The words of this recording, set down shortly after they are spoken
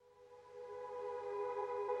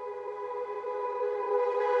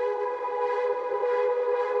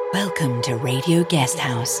Welcome to Radio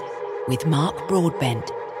Guesthouse with Mark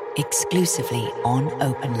Broadbent, exclusively on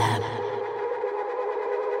Open Lab.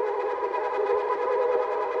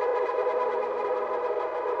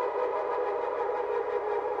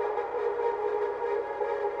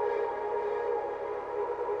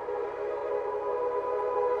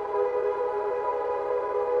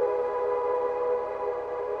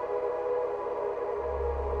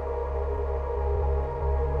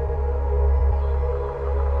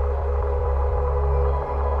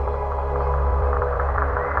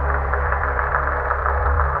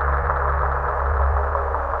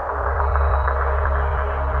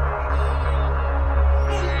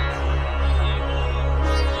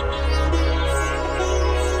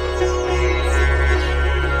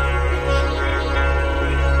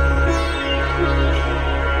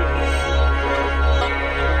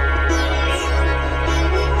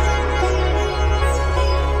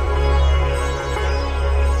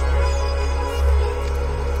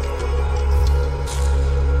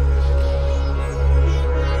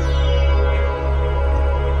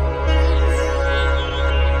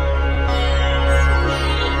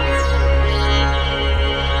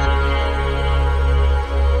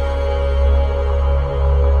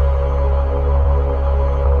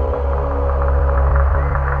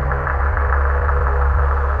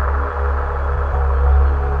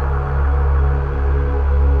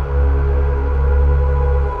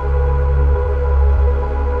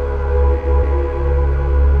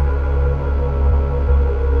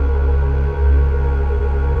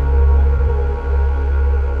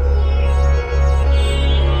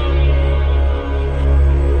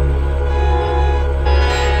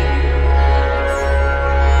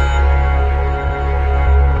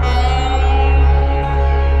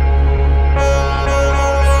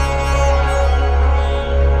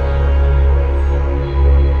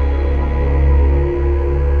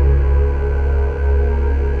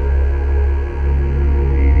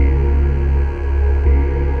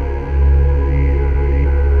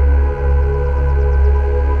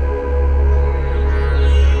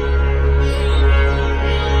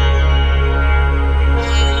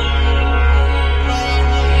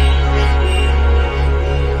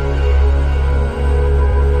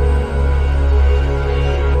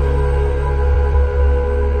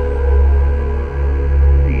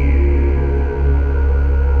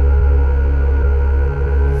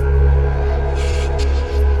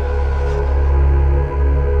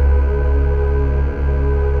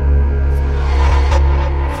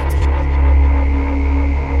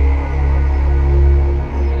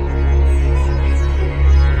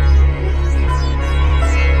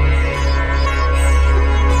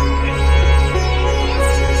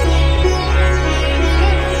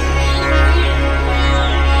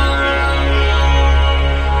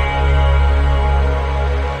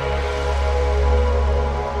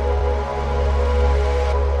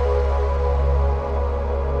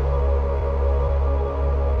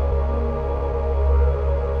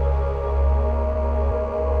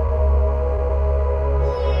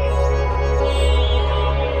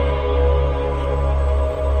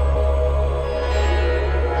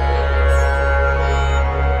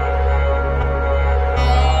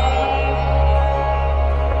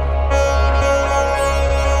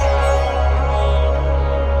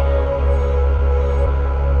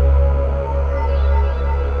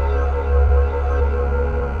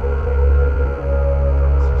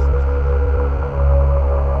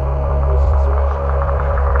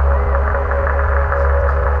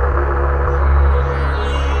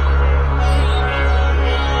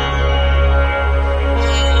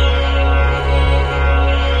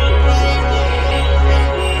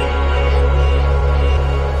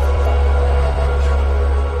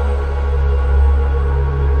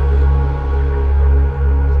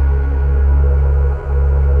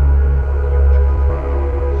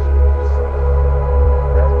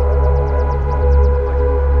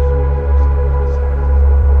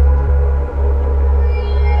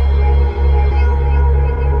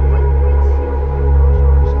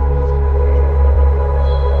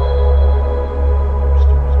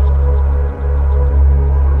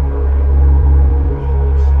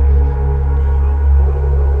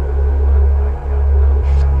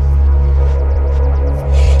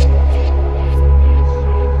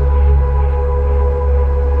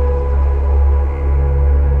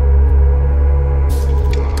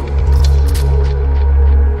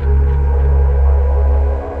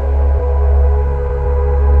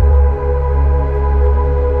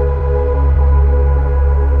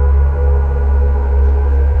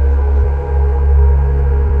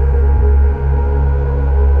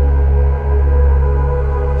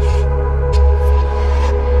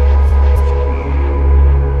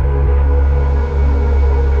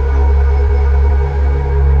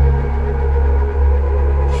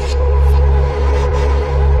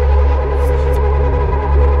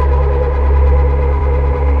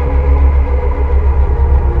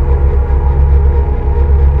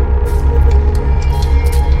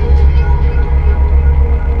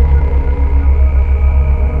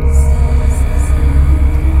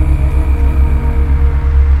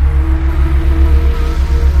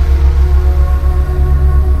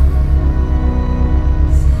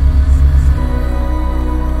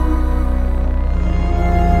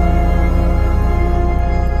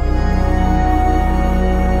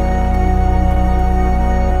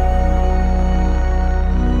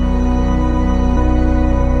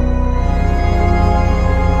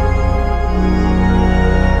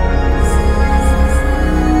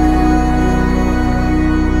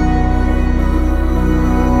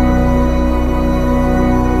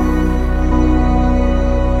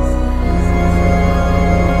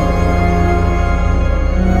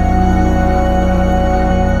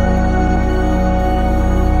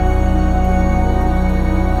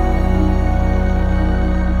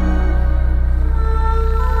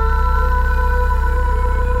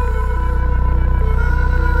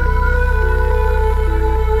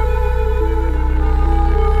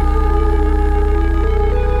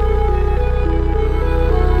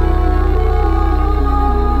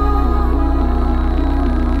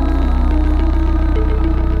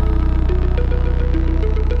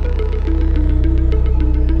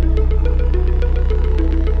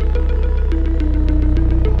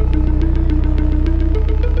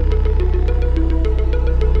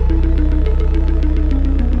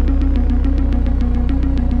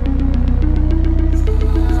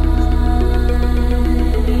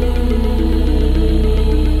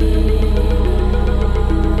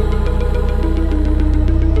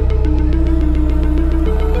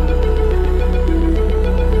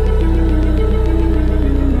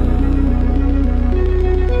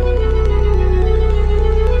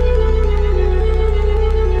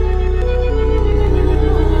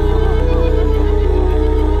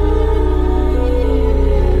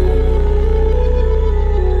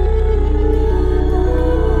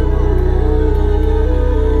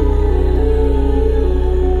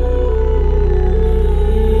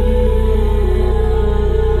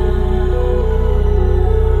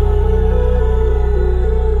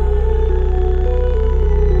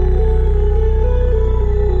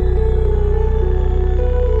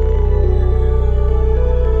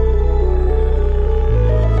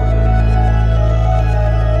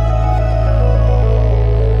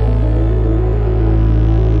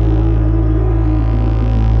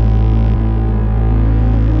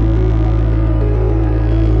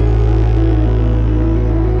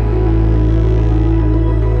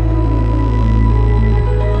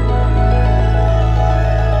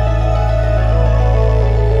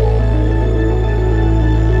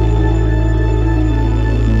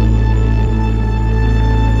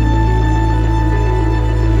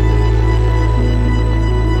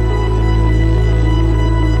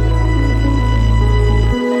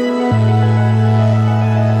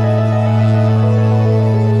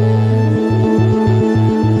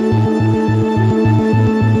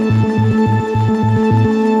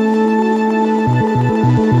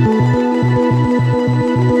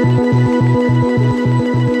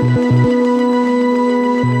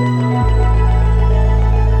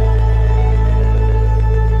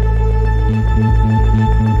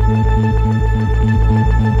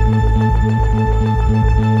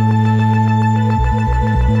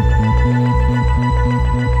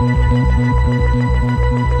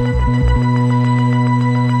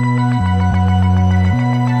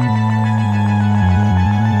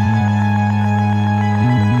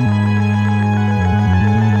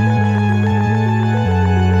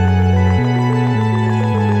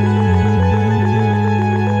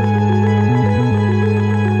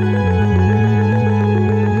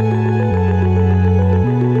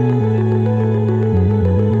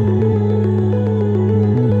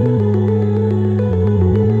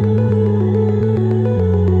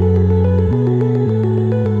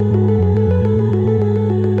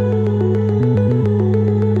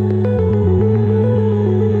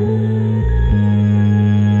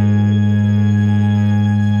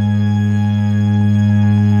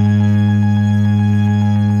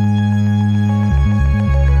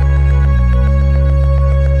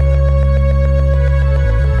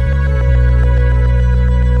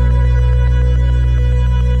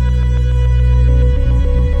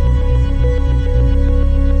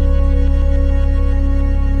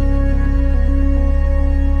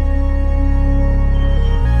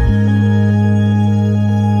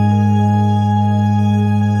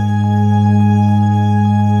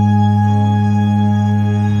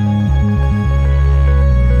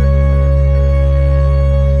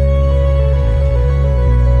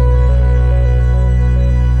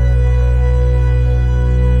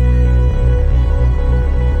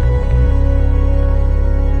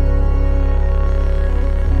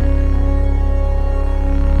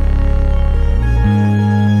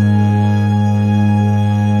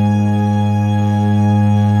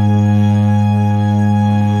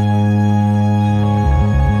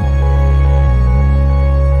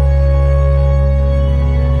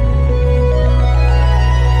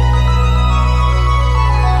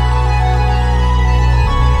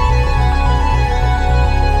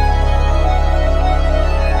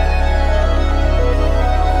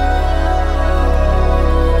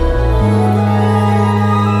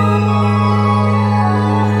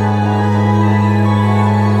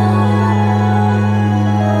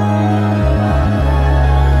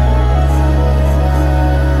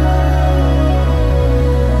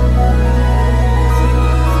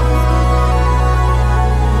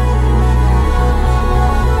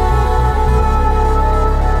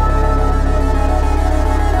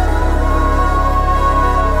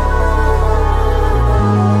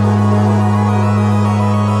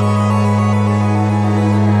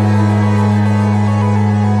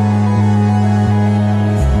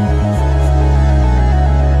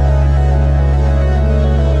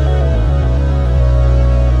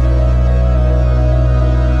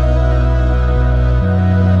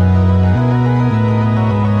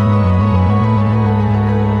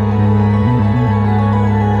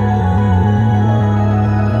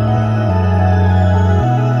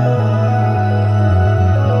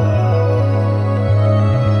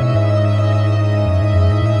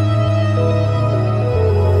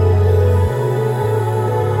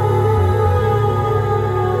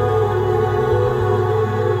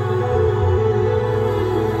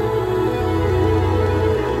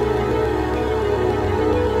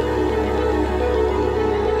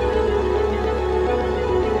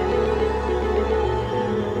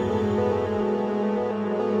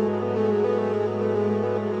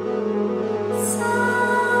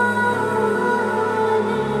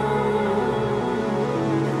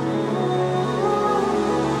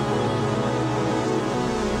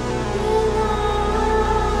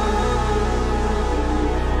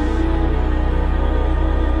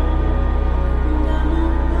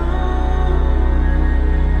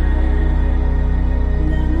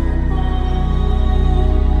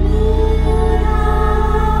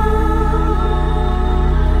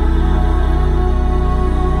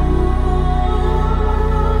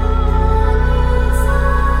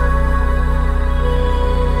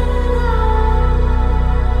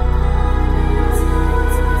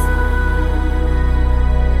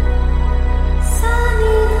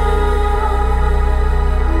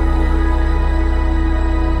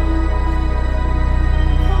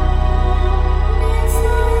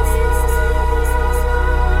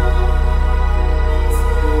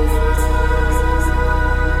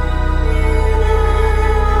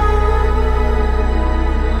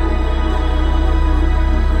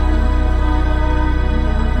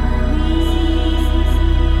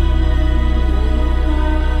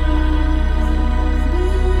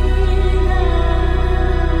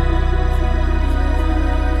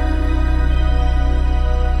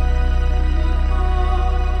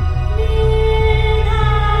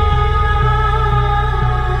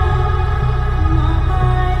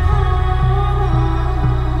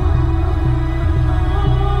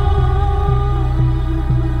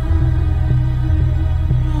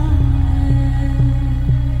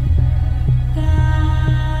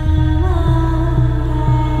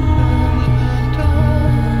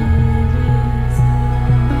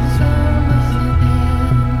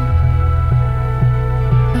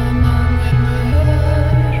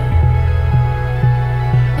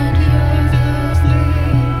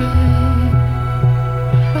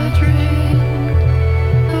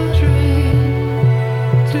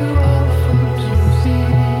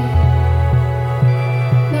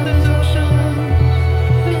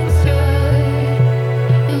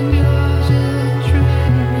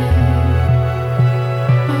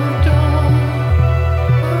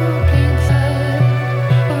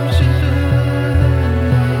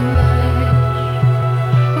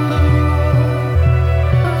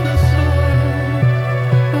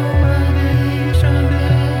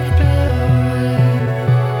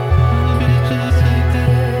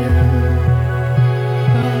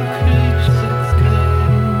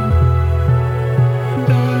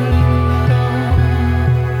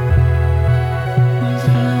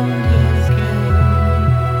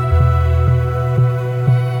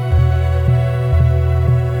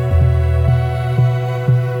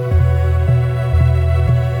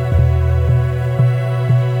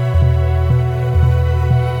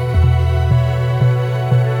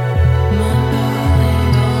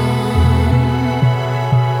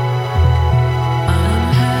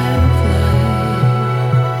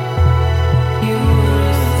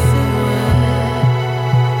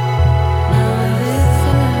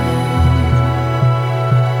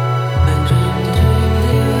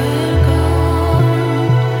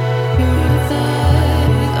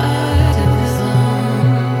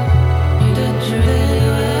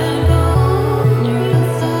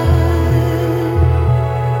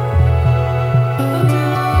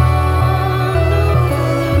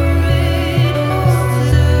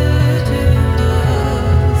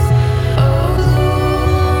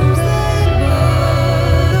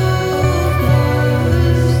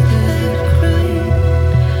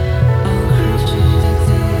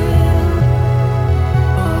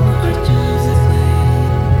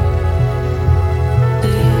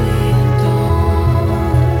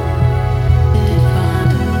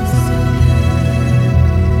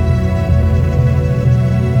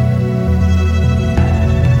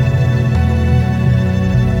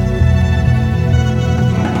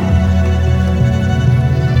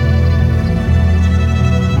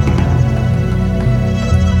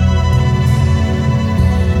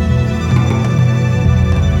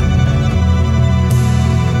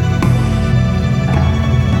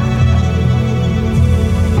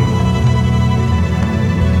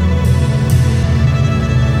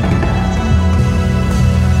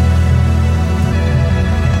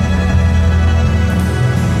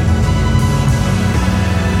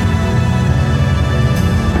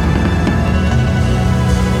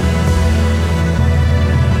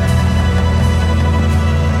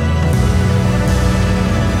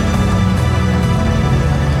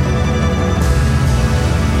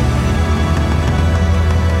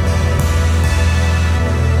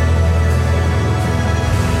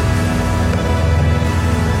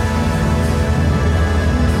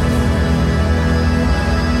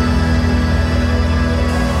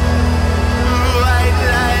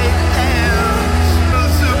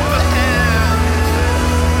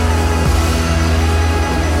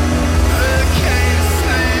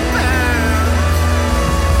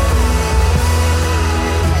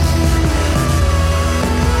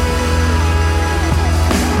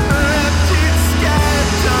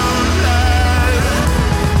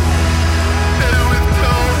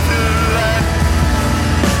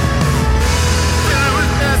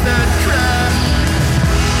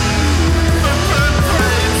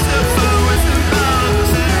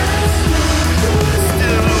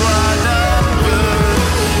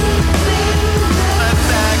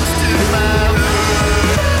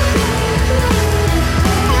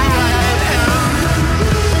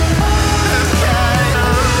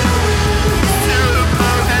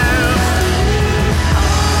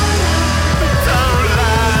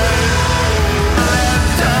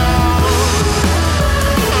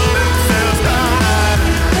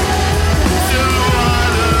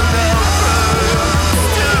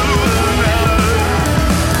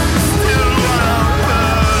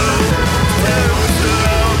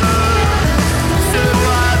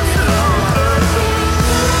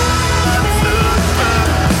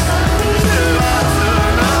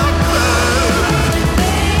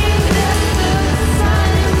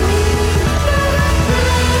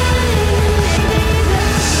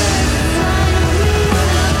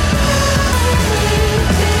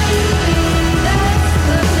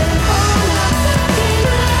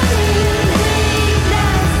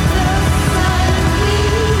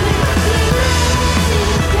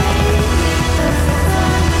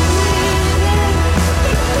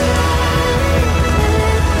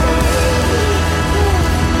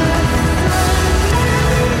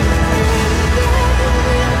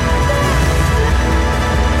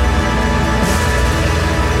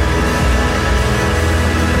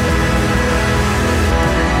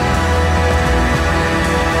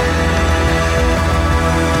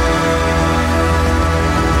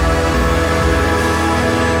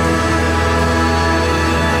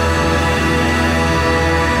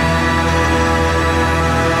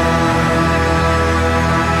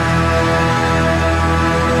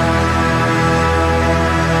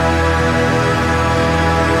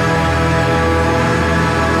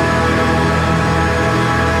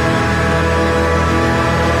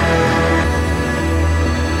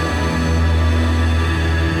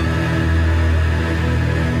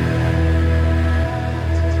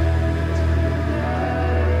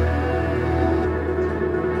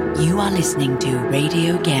 are listening to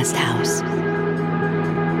Radio Guesthouse.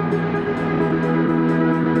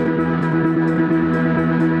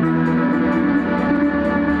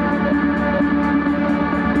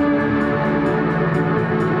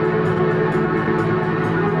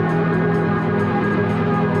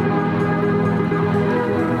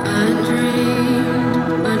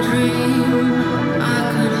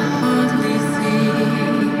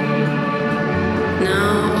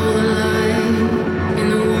 Now all the light in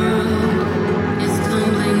the world is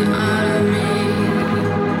tumbling out of me.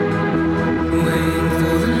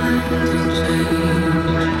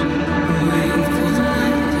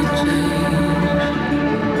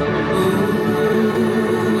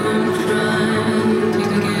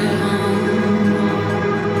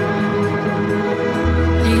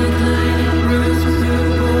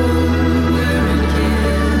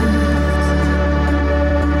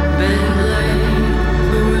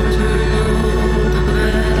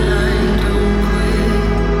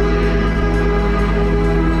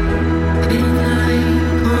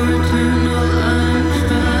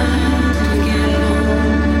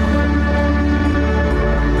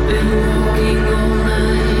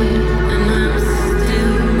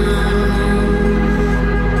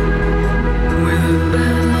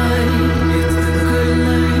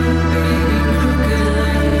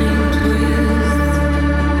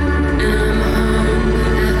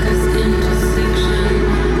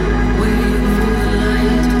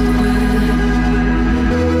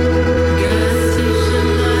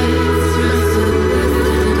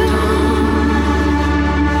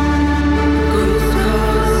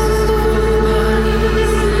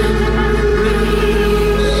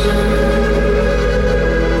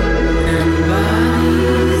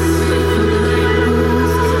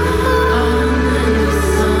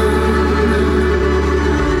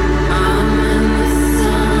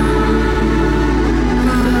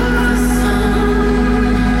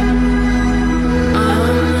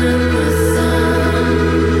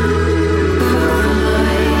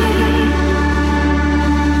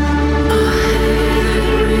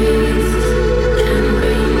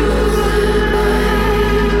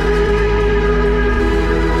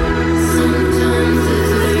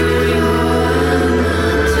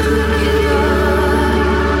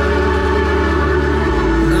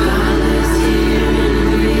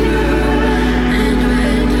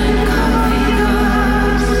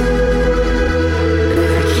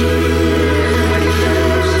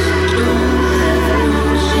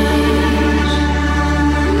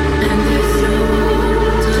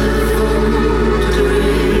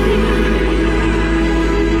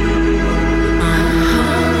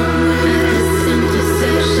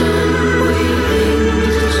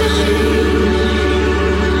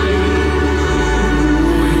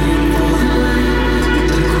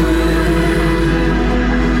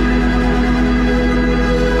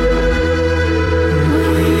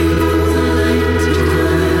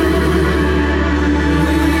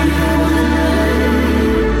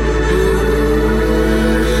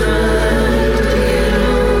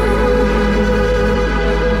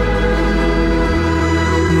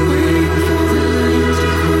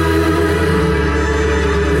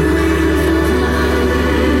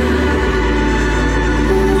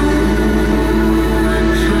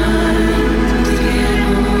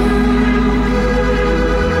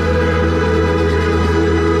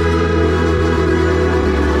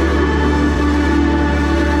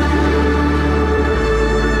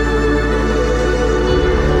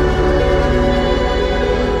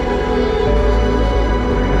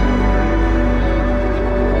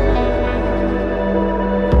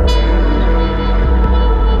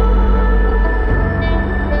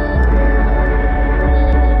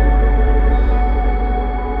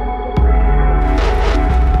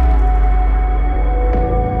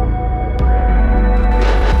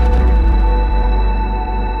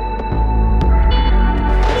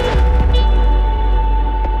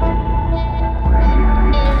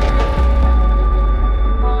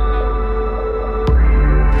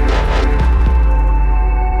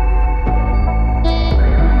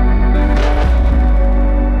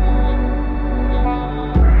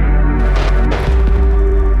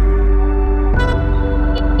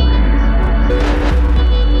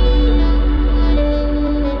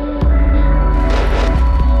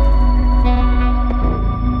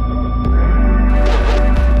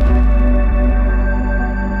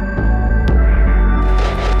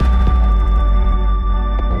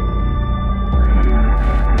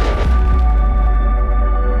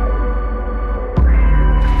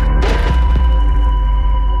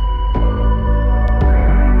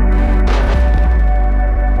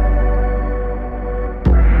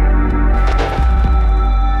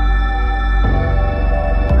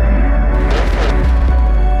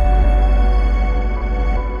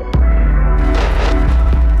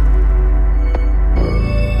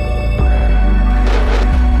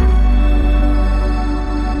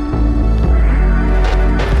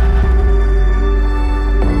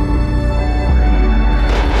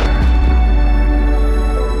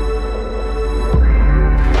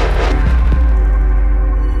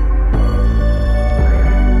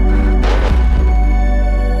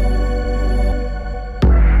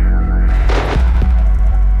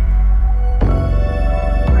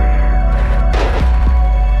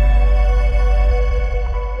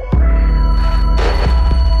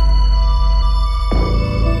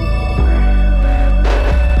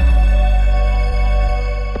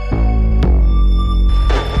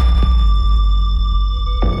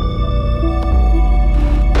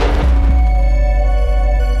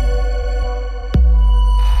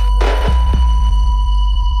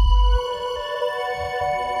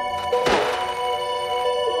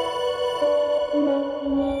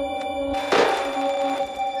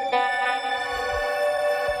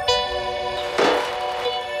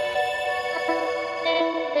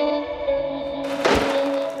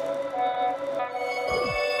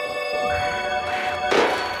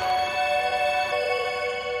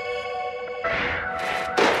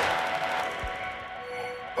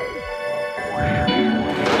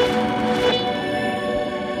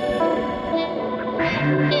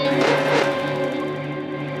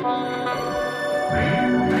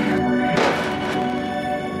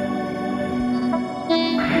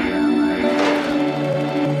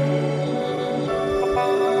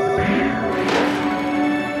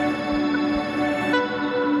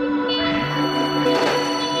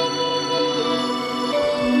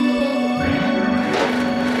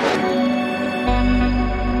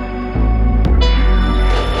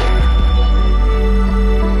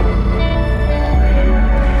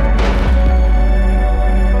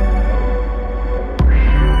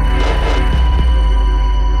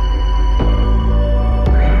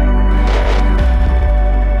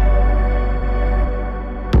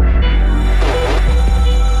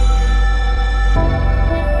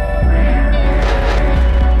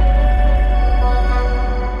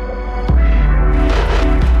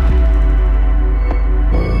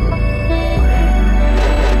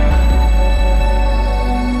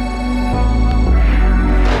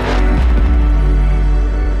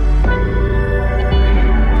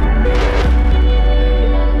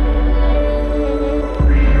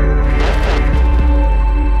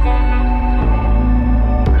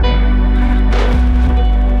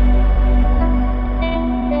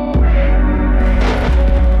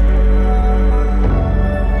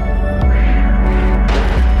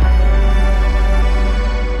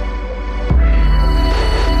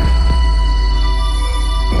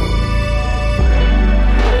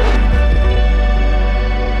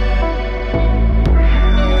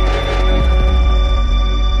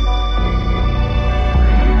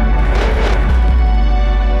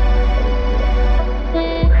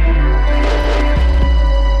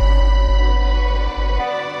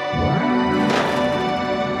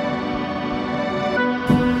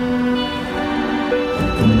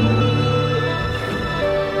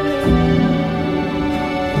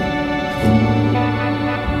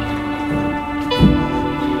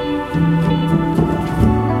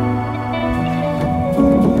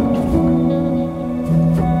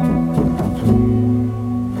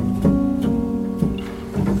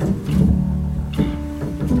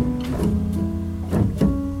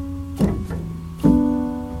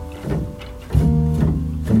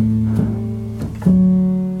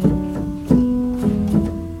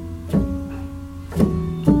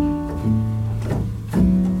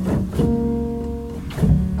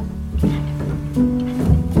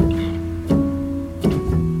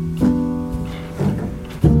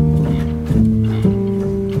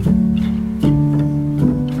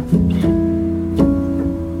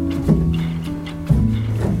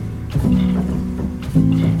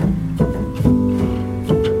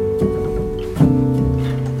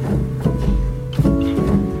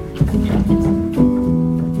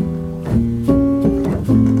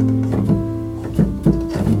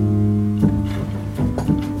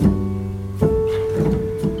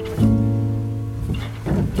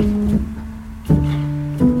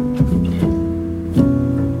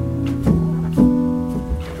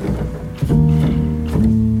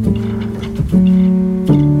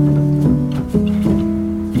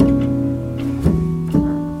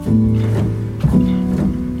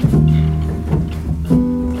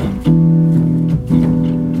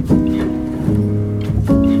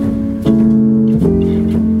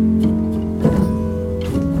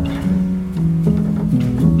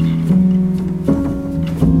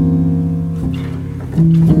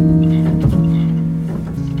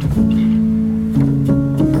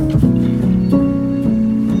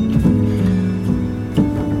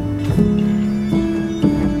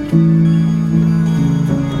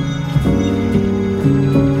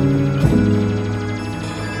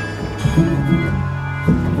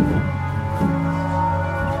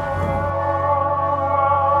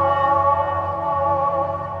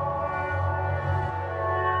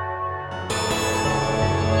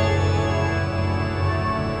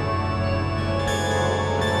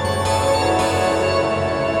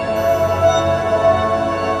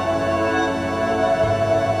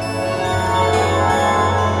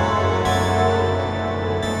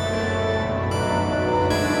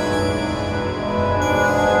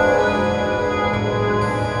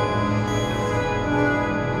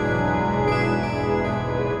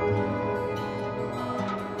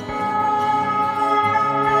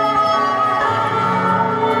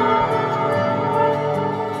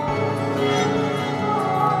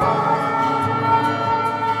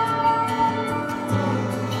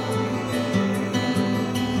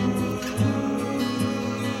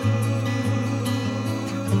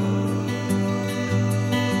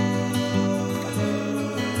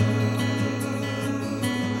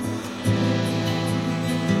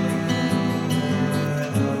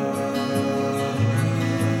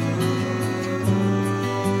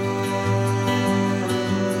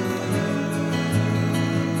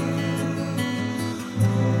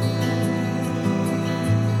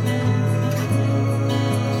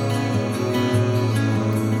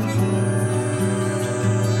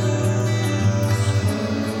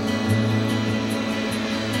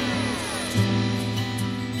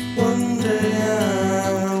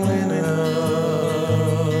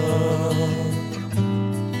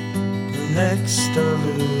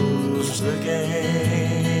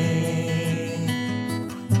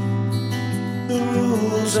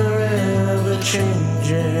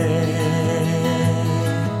 but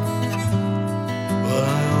I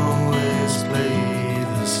always play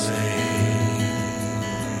the same.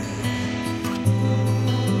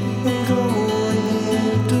 I'm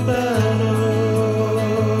going to battle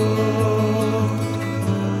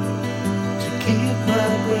to keep my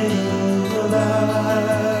brain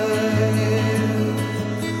alive,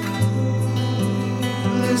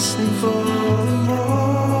 listening for the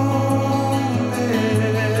moment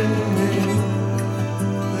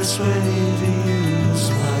that's ready to use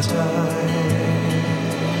my time.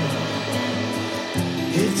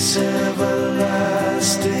 It's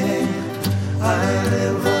everlasting. I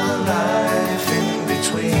live a life in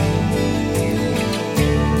between.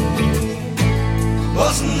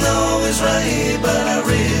 Wasn't always right, but I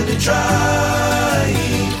really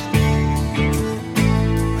tried.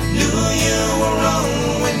 I knew you were wrong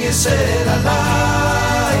when you said I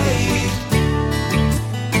lied.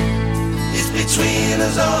 It's between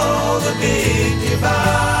us all the big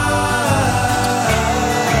divide.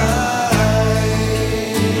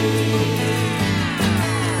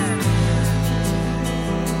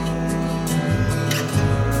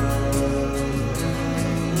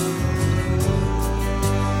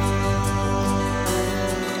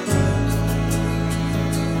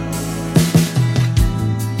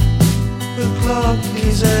 The clock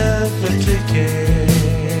is ever ticking.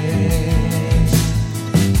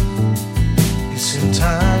 It's in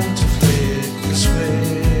time to flick the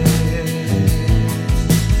switch.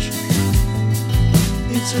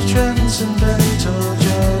 It's a transcendental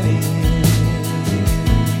journey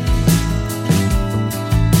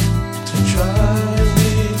to try to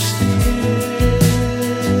reach the edge.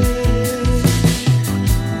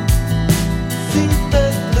 Think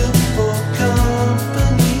back, look for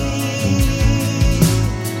company.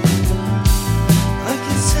 I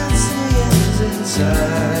can sense the ends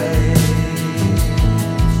inside.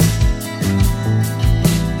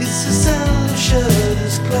 It's the sound of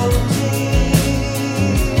shutters closing.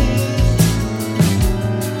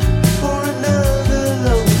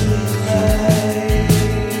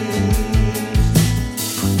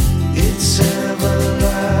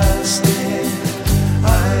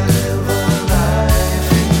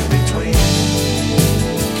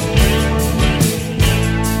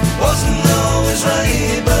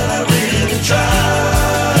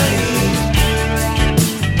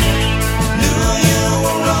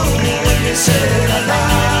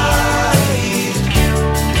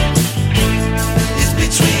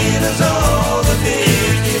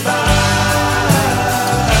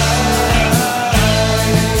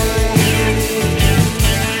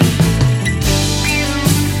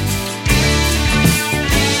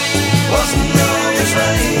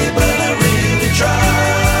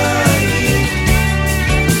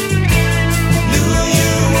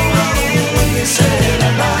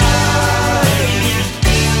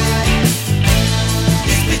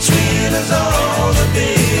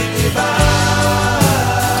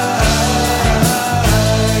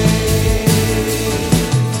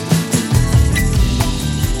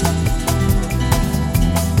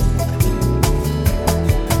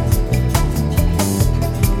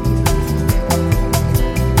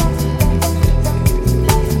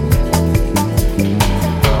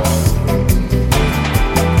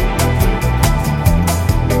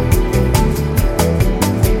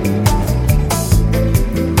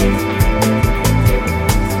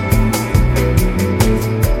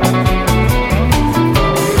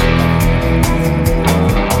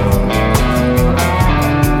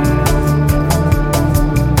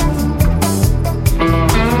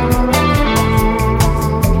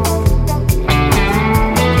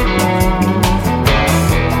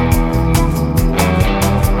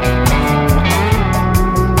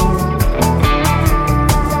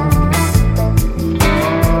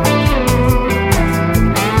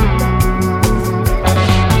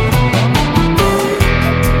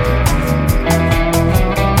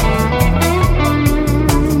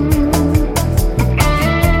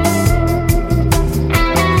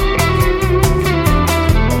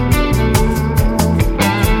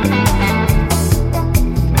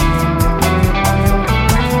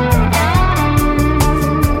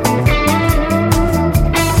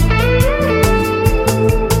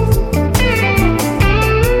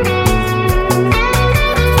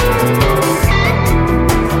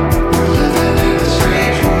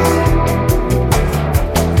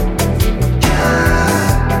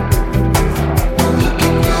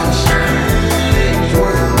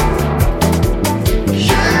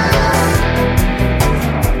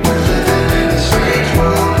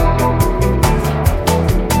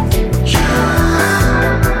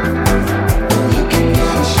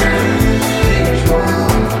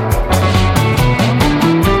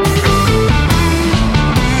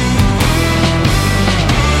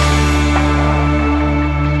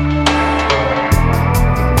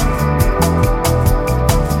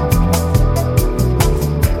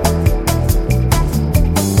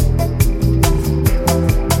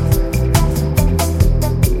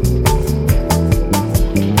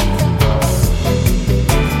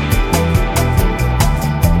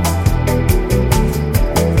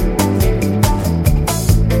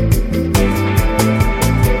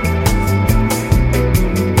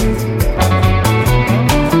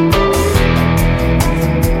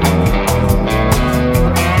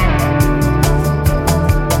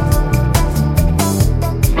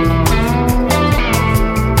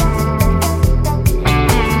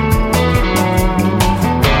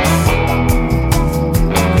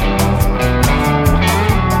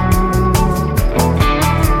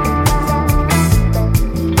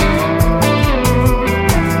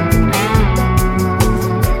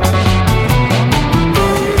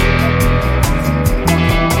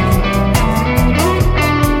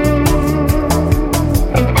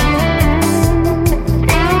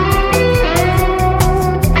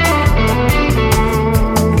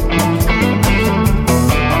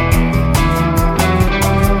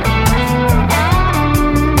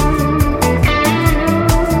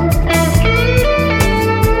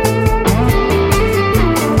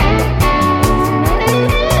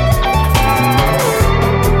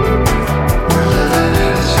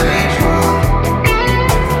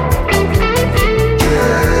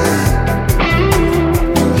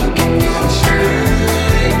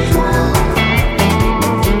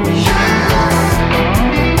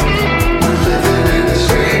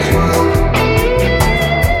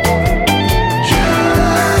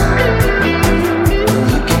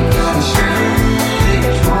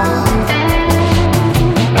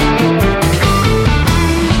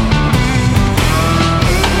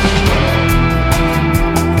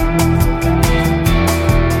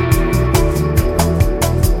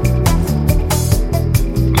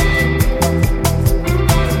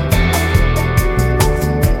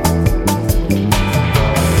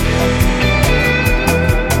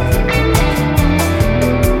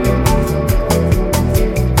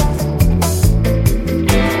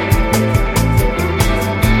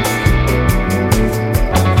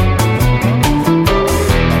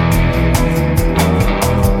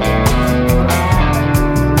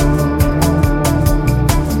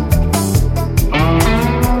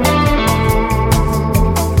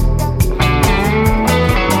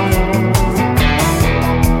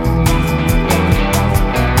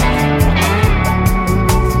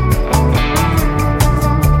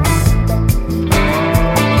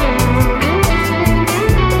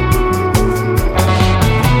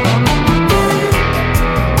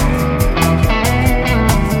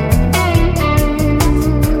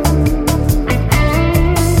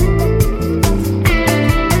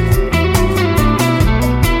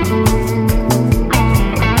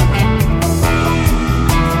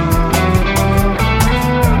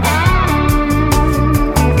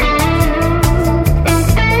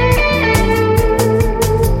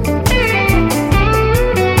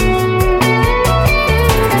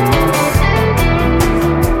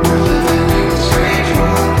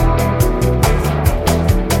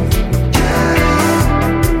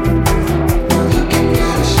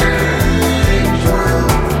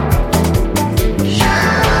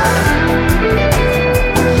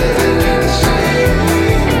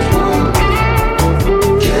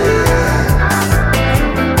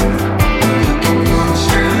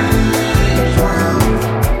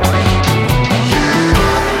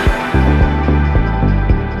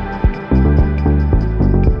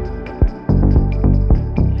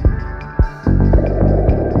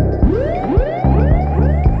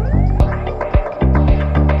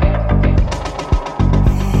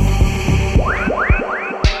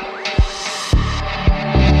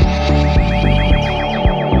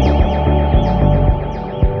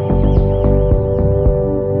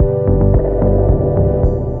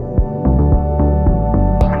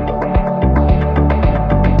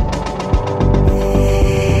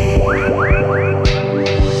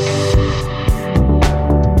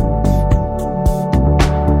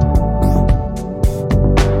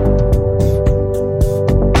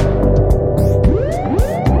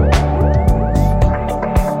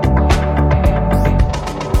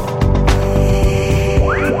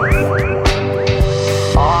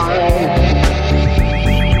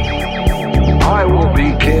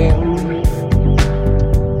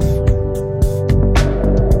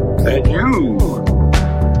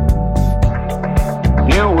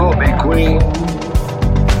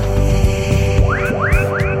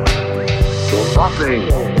 Nothing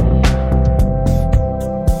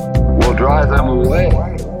will drive them away.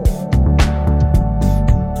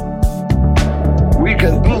 We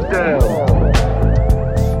can beat them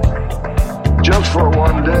just for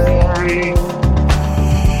one day.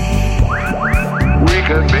 We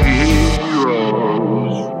can be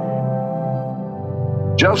heroes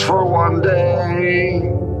just for one day.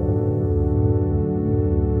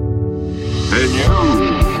 And you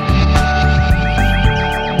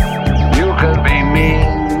can be mean,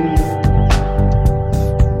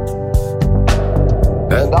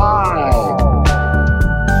 and I'll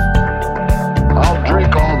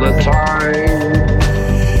drink all the time,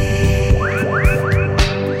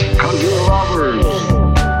 'cause we're lovers,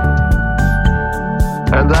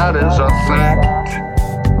 and that is a fact.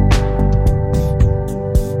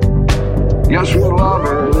 Yes, we're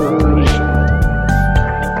lovers,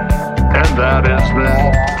 and that is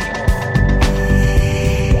that.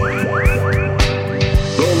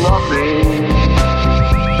 Though nothing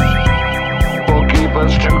will keep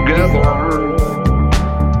us together,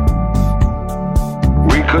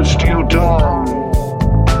 we could steal time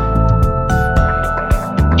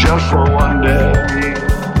just for one day.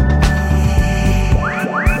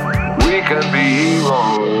 We can be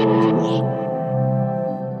heroes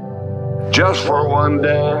just for one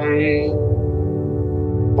day.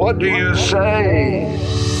 What do you say?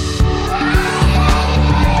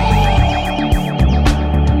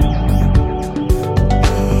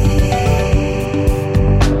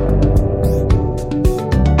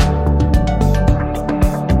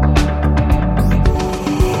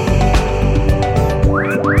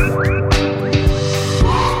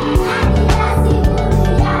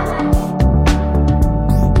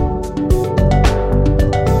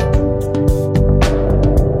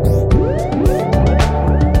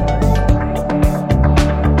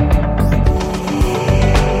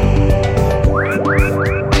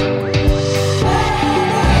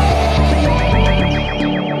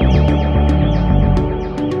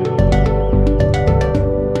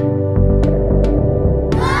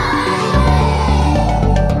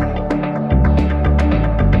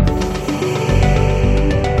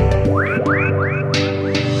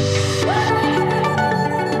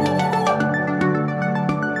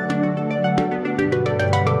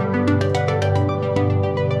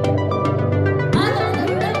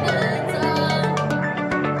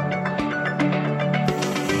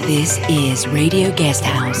 This is Radio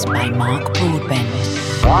Guesthouse by Mark Broadbent.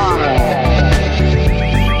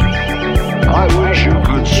 I wish you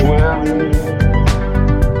could swim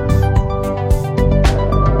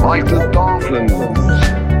like the dolphins,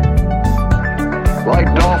 like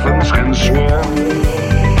dolphins can swim.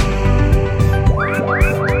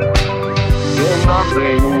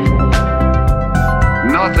 Then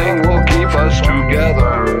nothing will keep us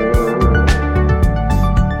together.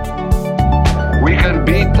 We can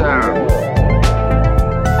beat them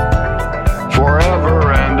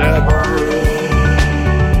forever and ever.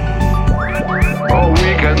 Oh,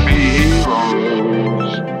 we can be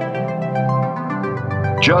heroes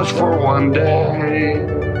just for one day.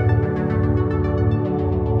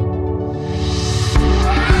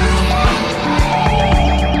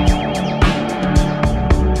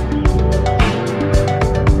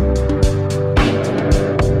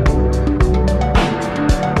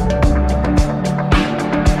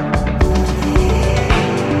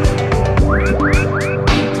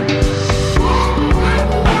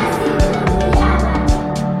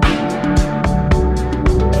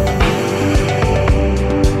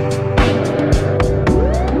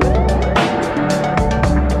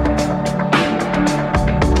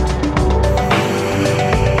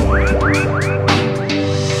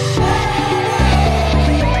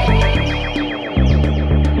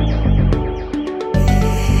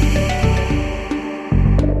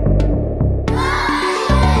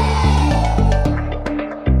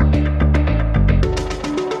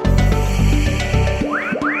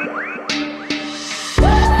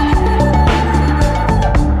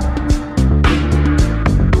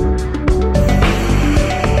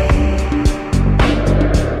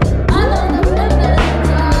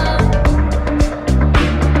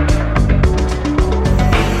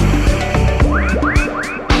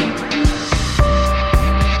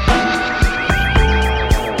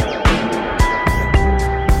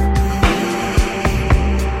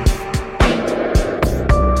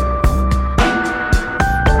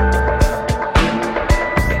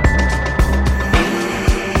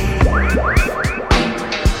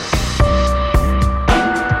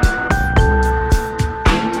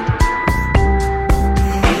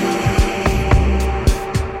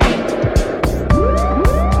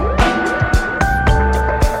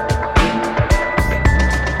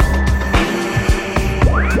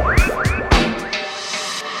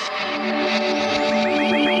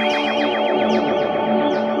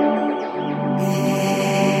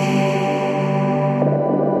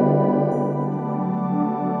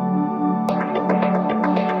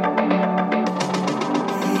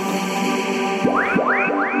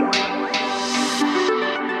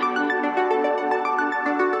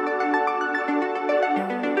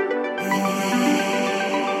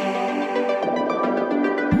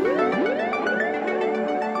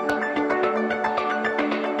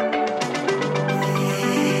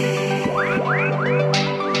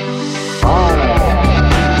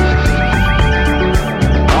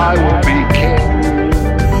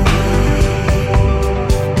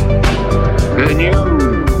 then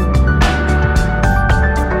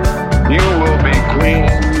you will be queen.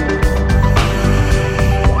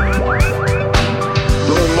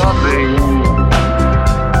 Though nothing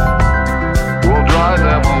will drive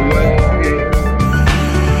them away,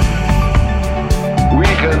 we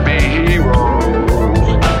can be heroes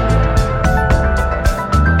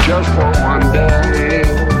just for one day.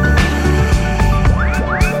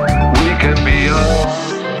 We can be us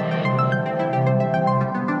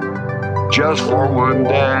just for one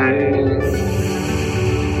day.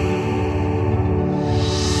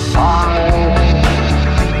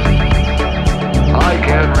 I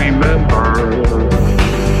can remember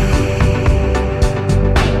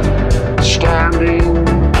standing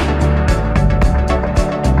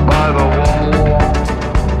by the wall,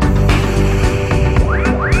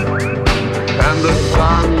 and the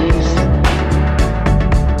guns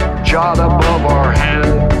shot above our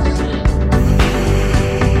heads,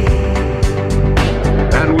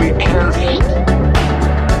 and we kissed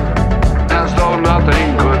as though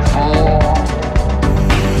nothing could fall.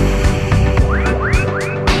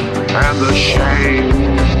 And the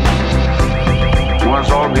shame was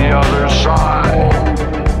on the other side.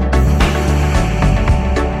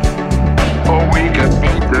 Oh, we can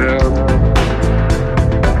beat them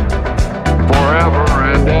forever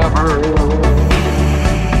and ever.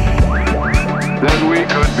 Then we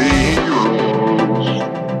could be heroes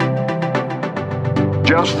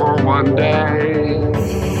just for one day.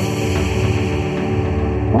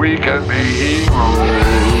 We can be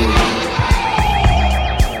heroes.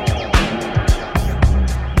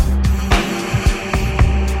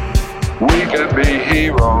 We can be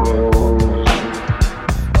heroes.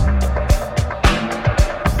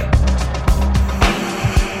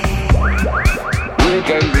 We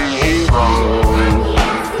can be heroes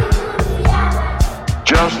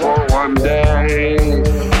just for one day.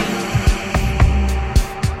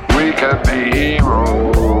 We can be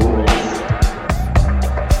heroes.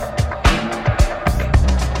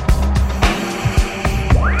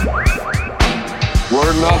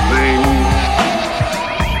 We're nothing,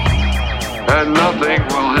 and nothing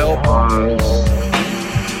will help us.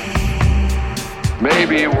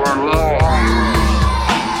 Maybe we're lying,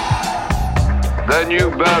 then you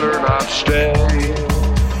better not stay.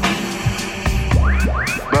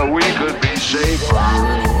 But we could be safer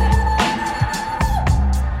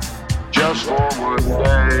just for one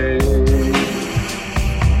day.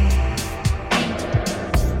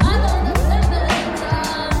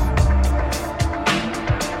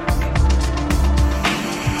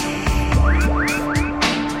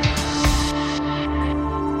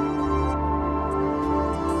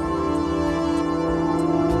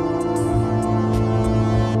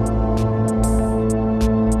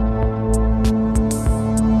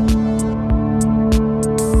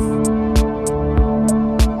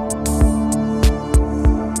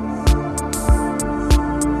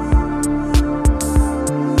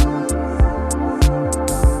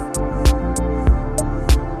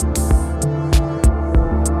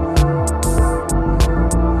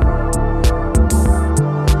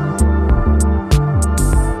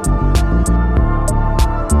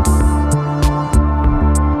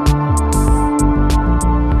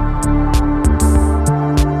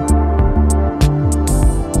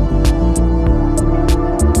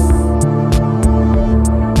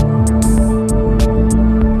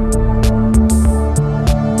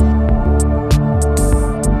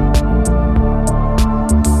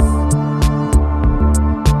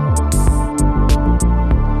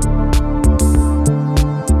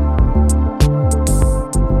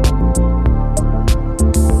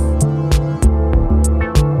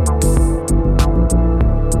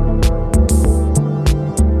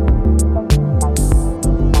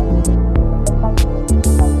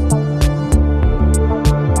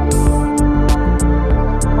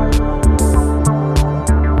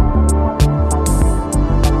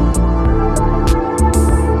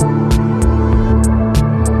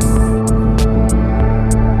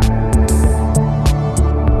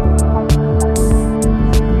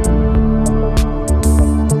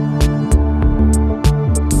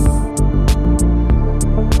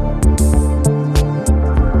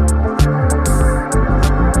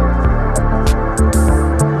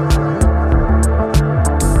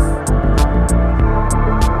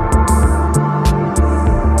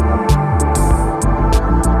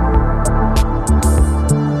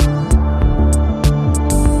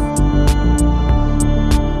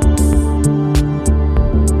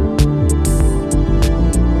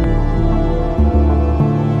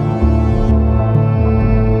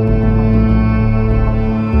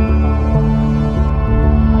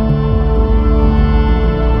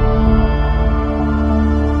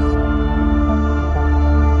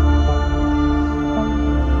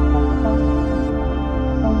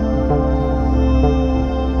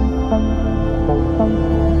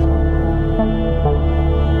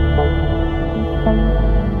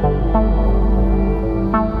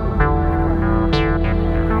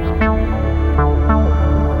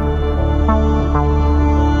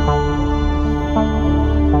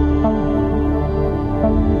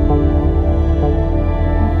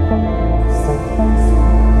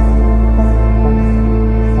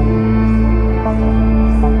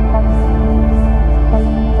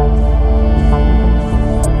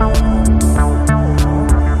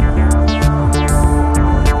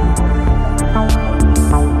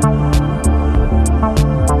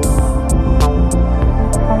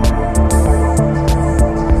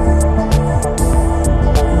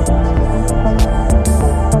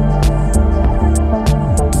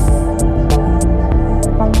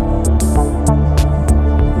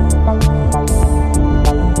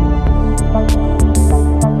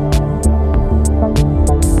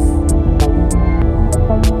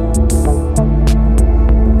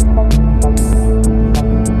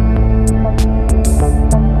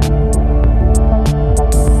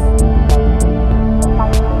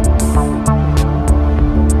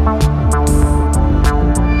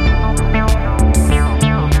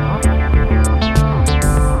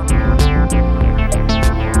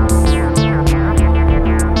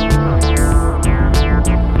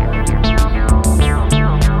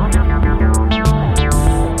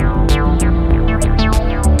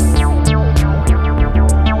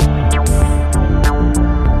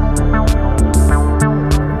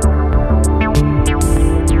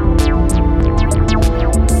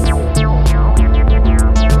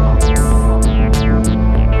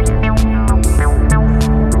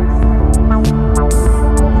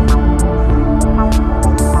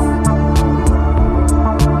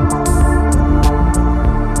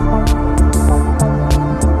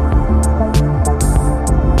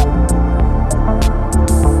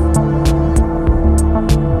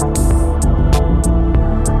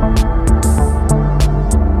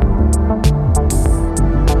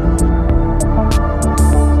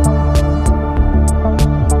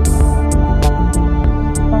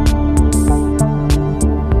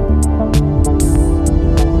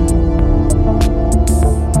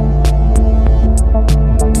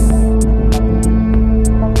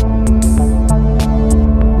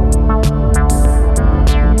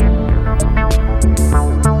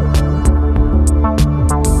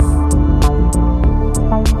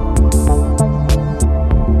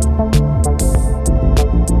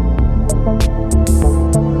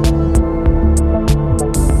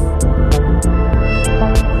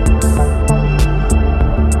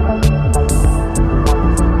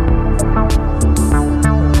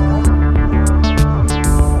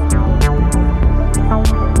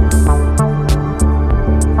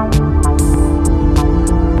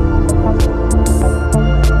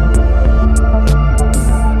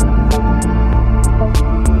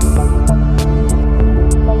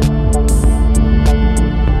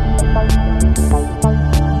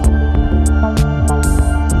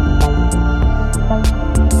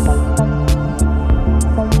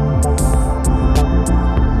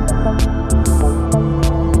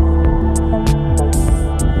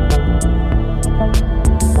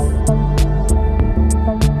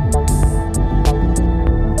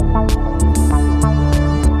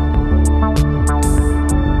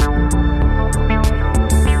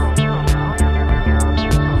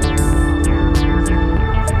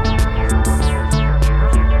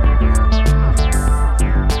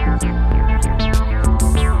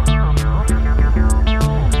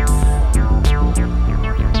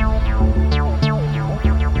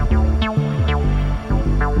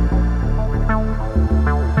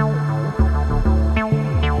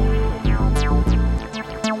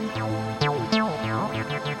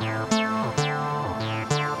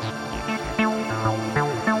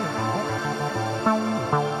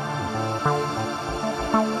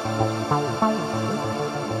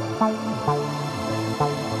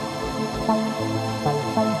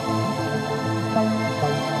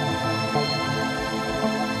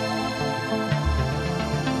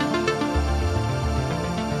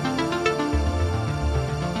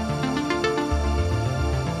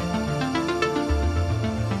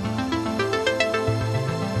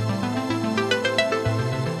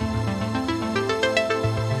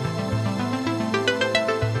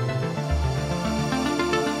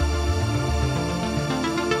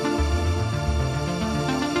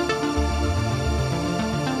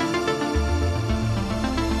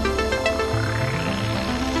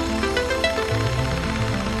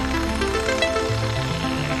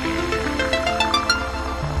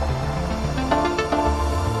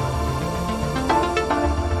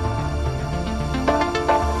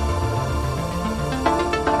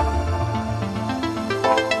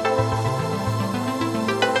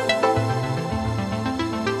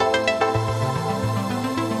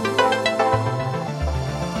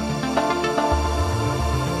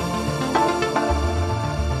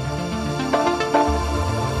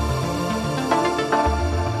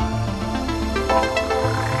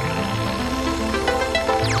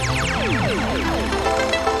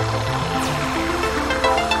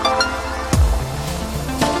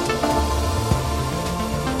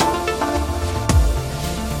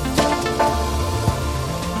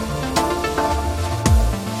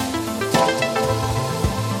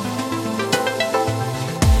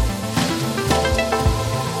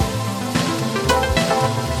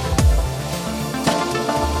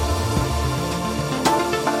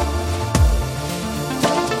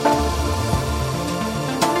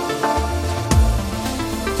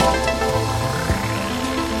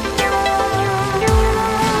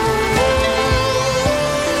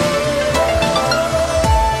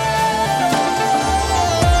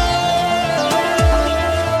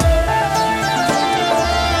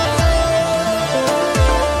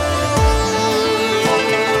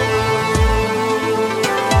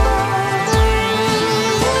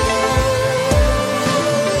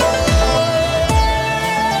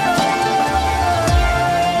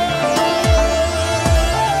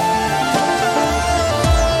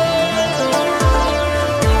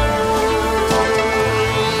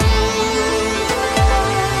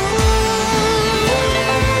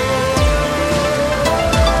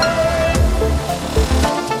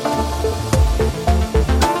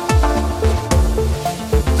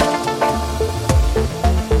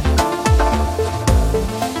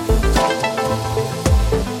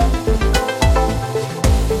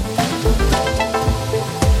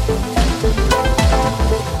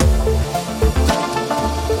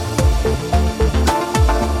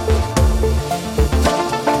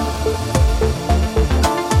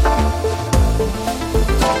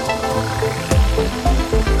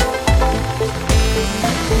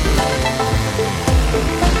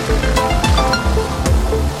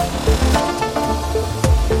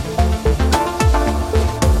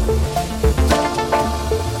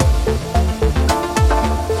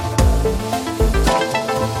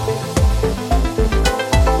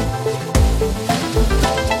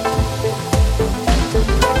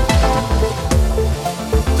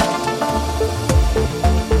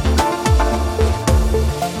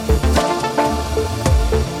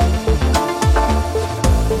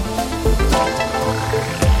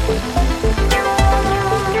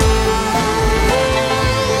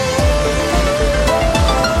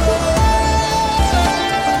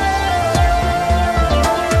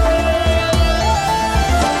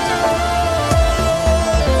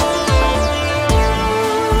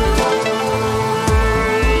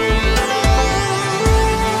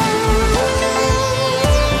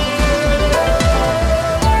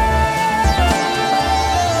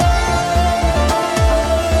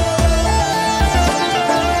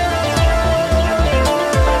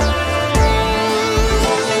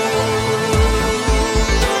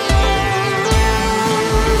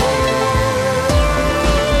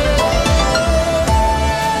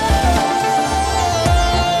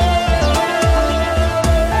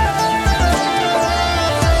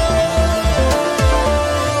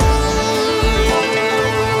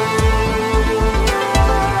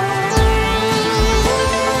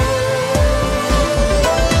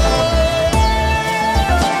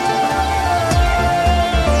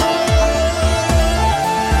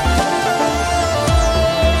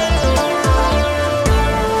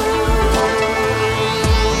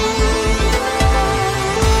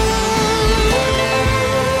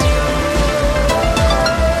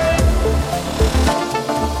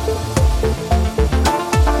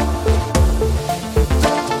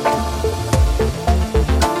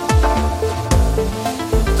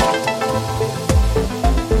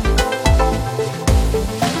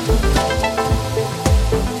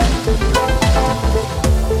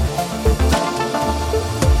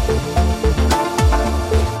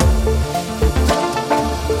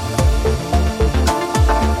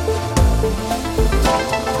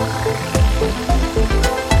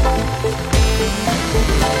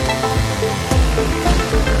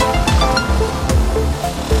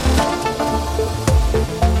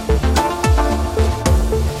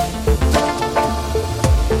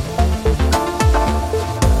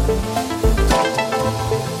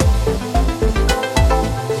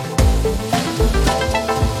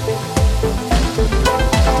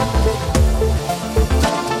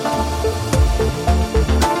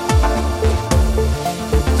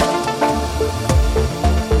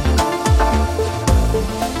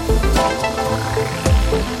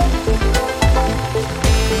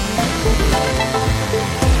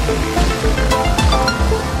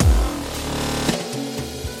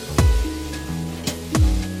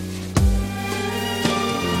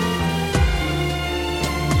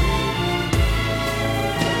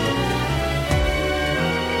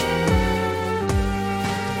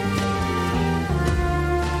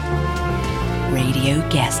 Radio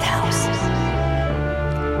Guesthouse.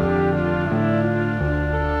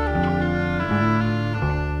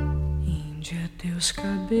 Índia, teus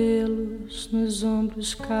cabelos nos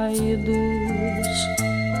ombros caídos,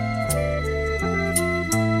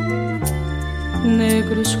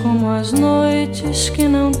 negros como as noites que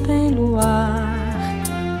não têm luar.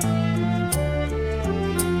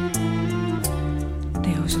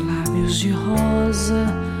 Teus lábios de rosa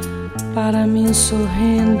para mim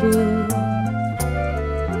sorrindo,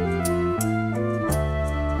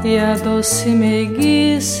 e a doce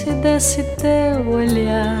meiguice desse teu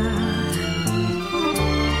olhar.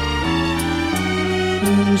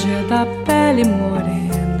 Índia da pele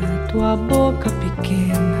morena, tua boca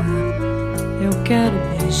pequena, eu quero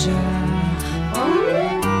beijar.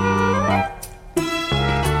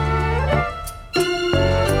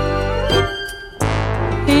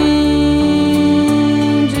 Índia,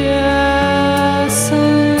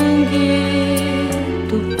 sangue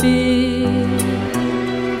tupi,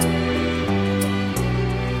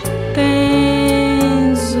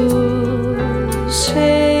 tens o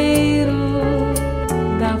cheiro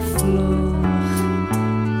da flor.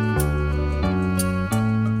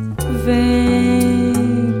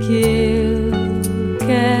 Vem que eu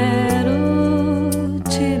quero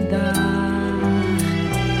te dar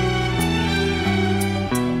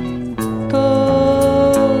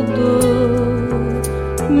todo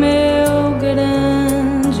meu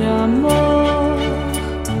grande amor.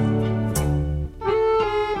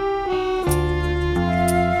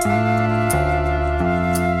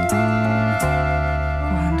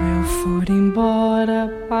 Quando eu for embora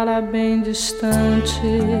para bem distante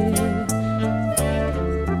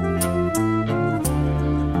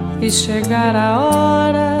e chegar a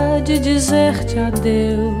hora de dizer-te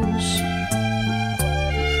adeus,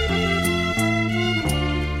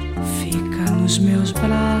 fica nos meus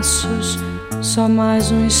braços só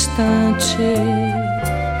mais um instante.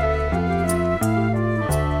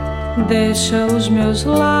 Deixa os meus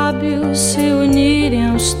lábios se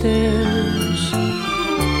unirem aos teus.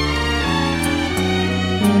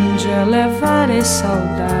 Índia, levarei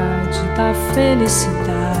saudade da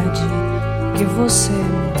felicidade que você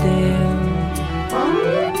me deu.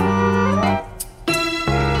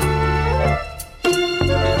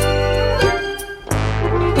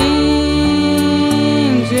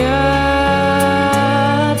 Índia,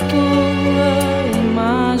 tua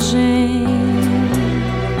imagem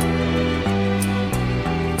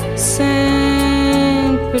sempre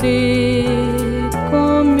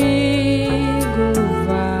comigo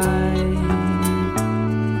vai.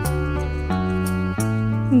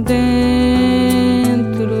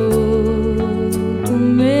 Dentro do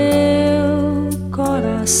meu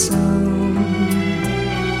coração,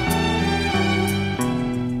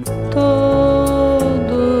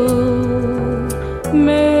 todo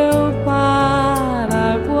meu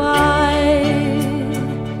Paraguai.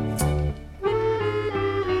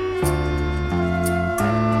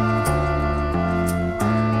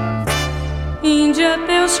 Índia,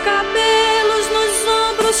 teus cabelos nos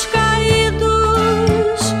ombros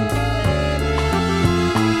caídos,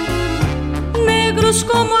 negros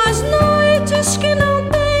como as noites que não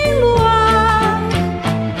têm luar.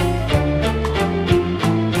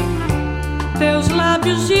 Teus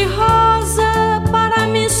lábios de rosa para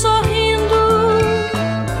mim sorrindo,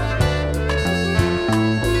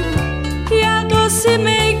 e a doce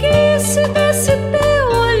meiguice desse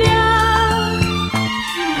teu olhar.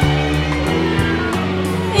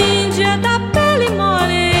 Índia da pele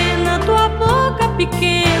morena, tua boca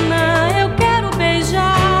pequena, eu quero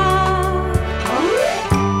beijar.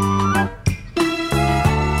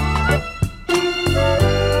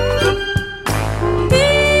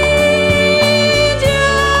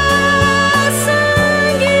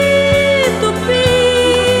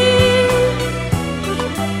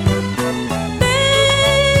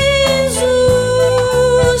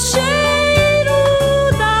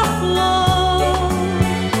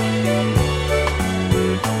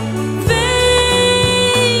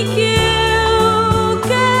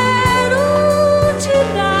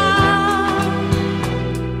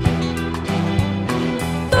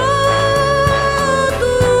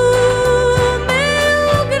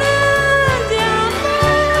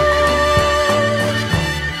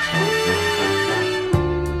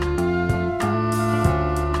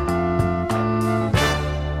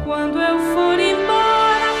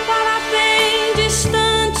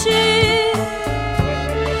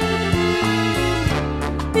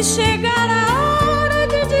 E chegar a hora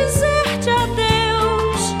de dizer-te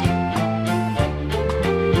adeus,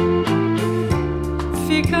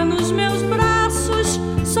 fica nos meus braços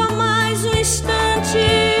só mais um instante.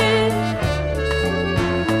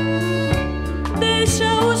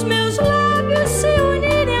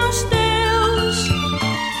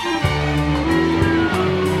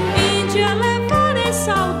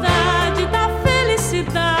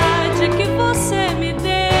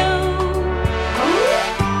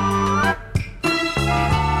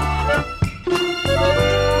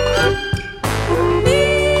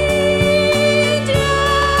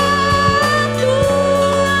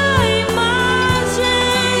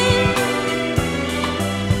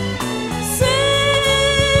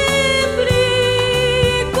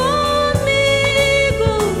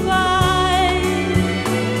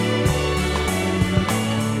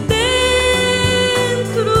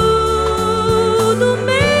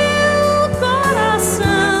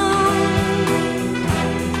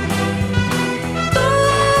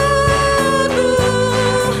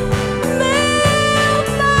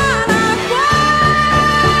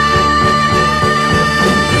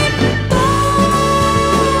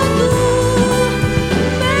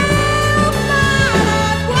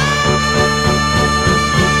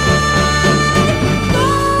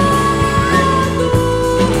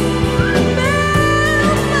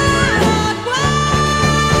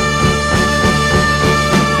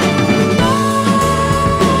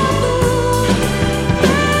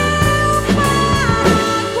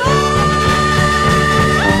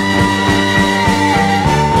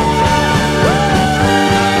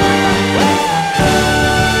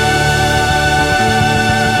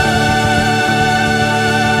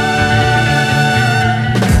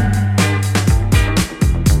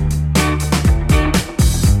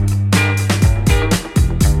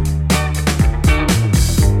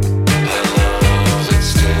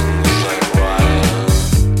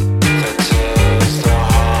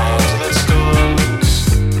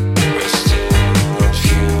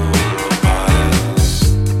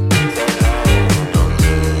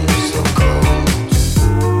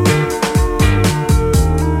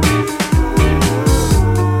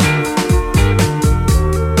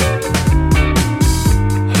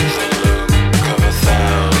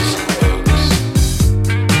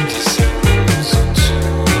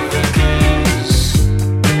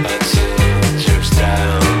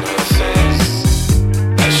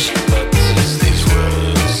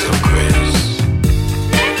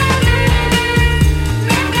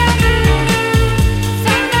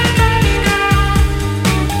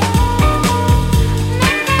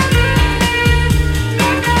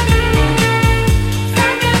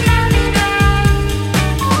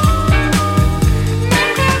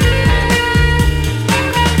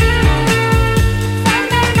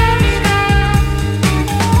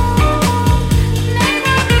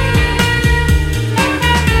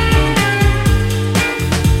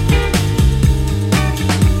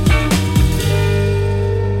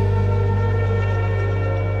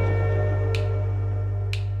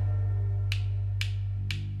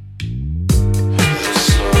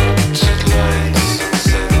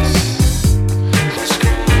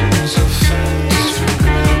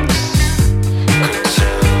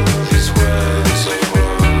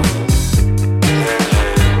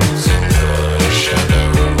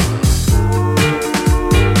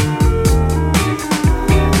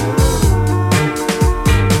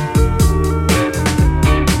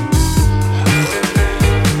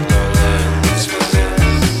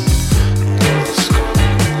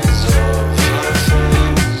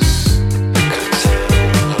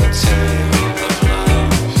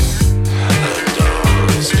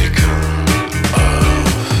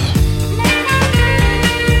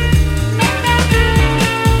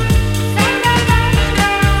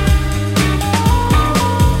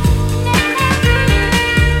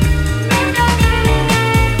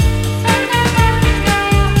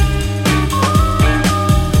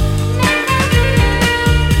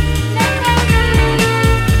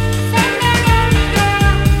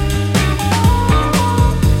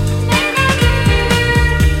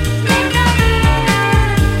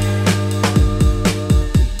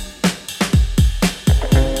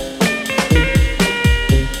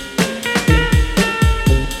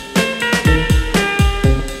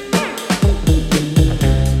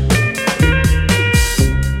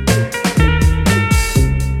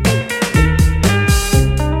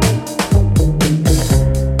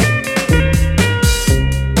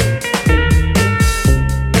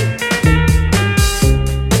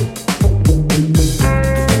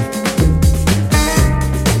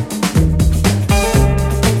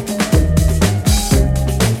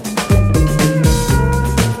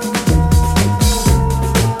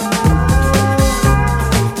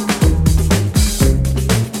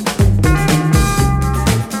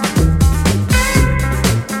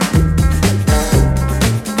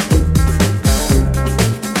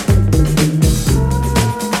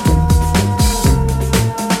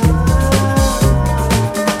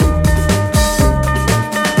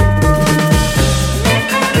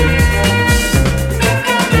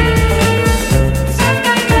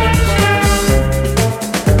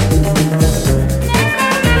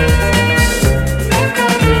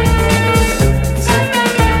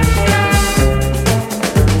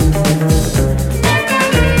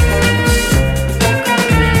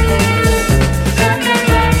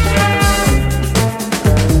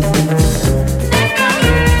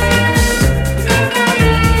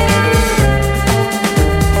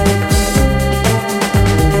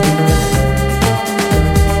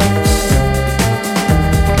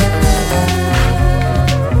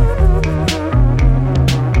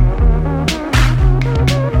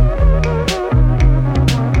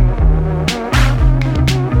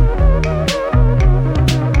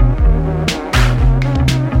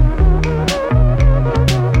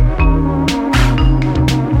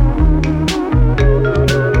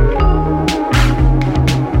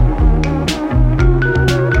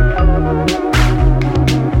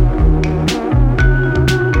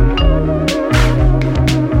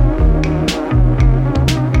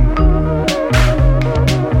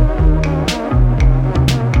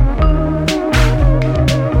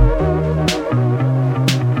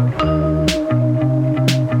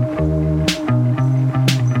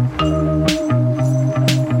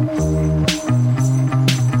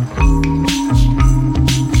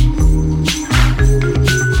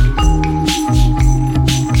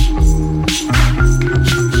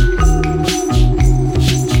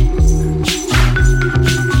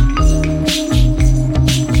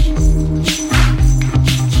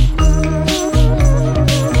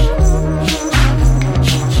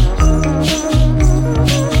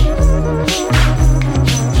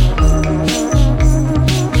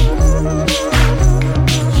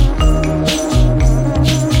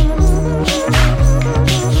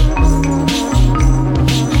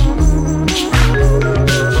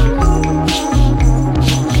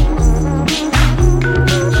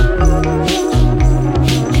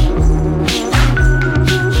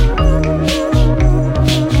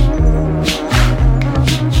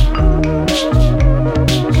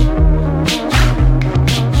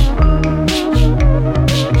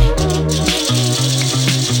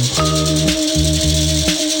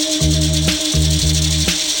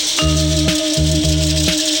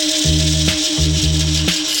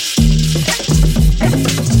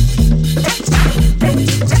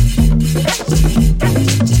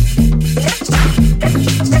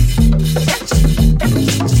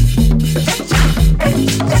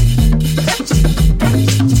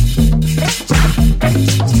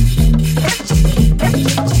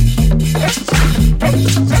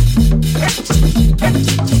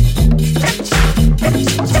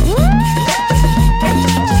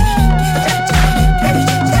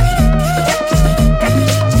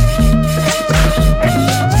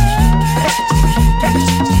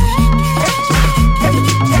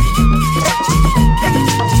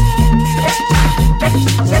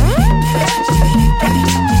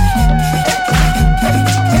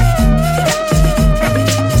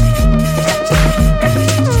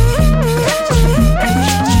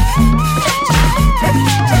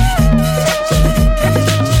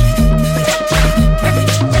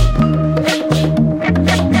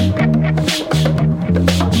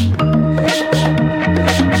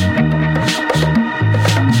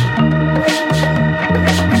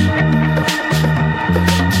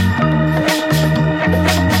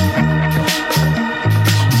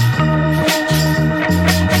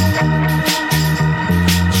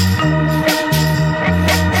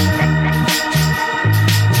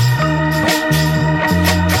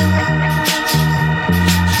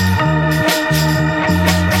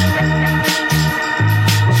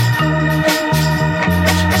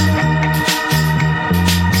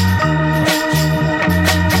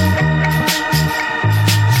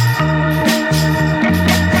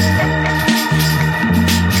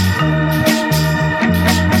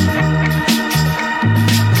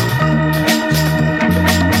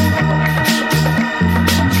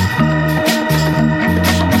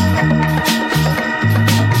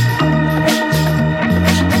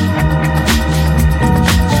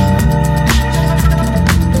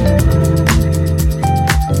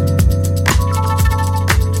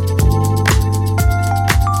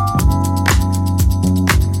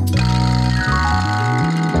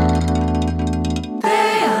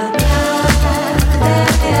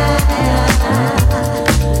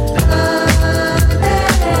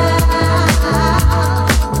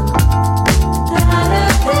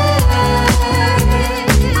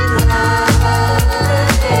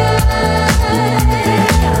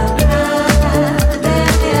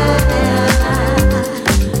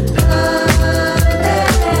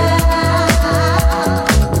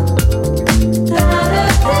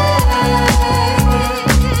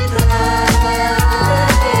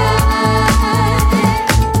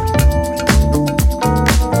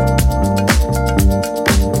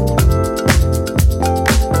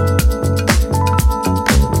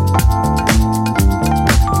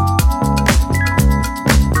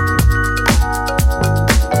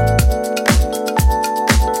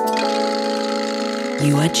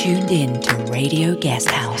 tuned in to Radio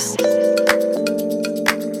Guesthouse.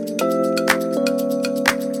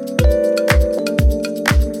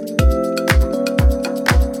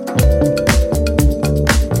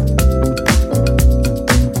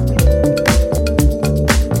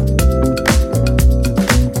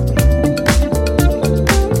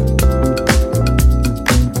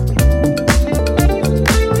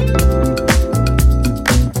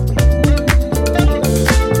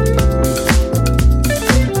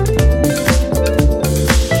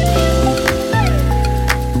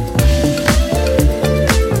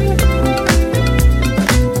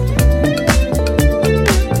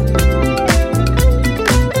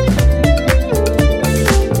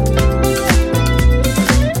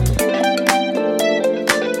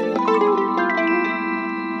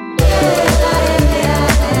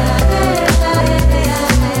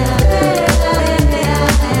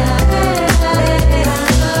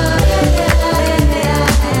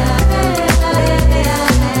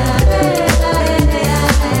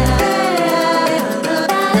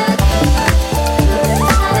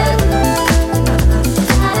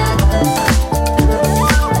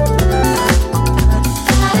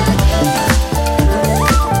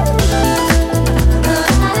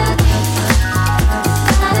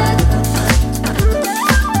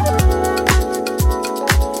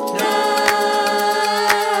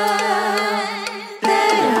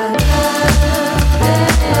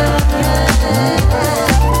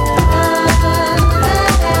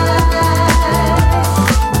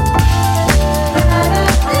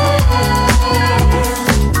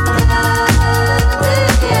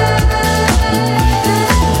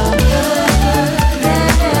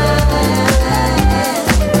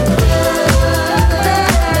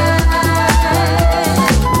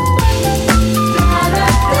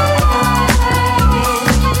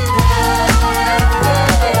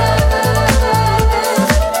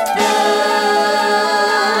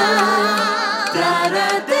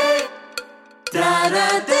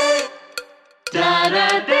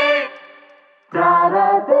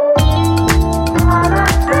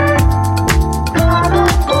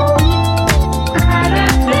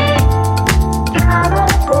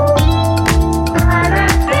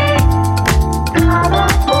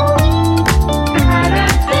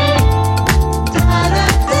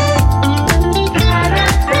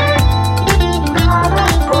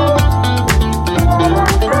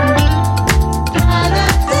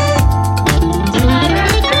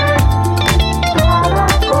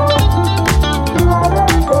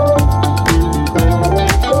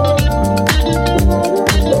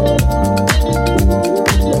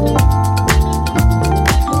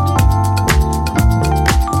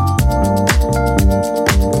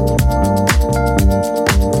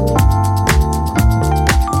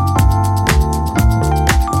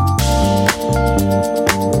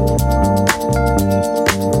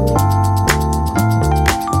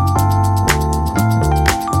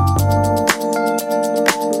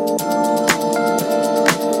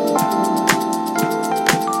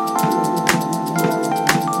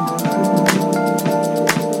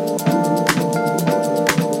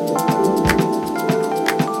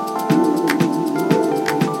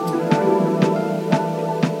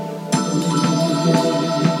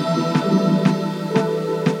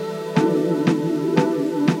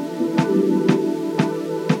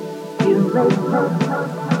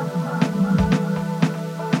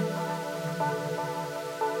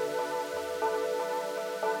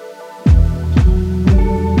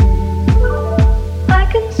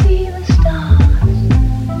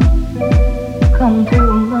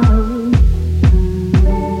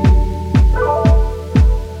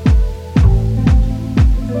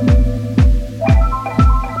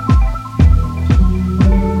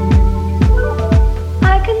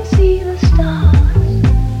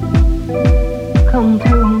 Come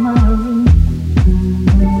through.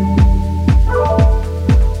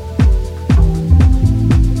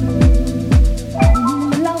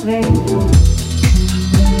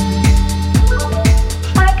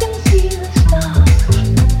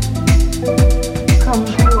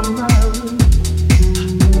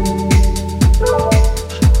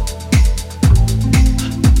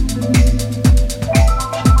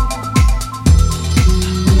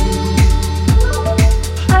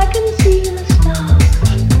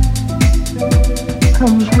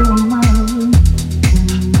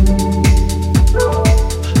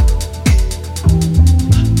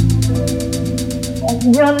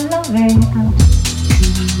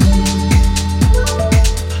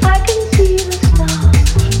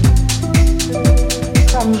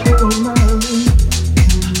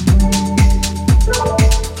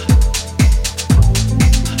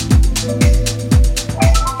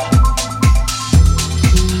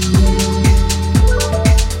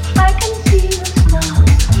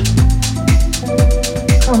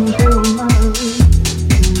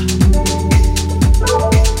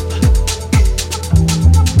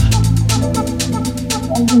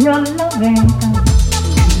 your loving.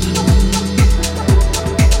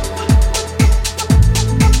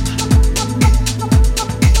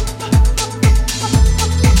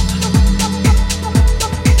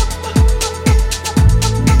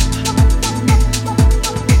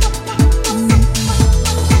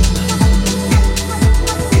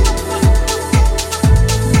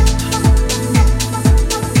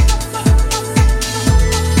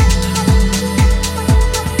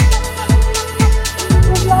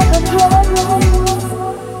 Like a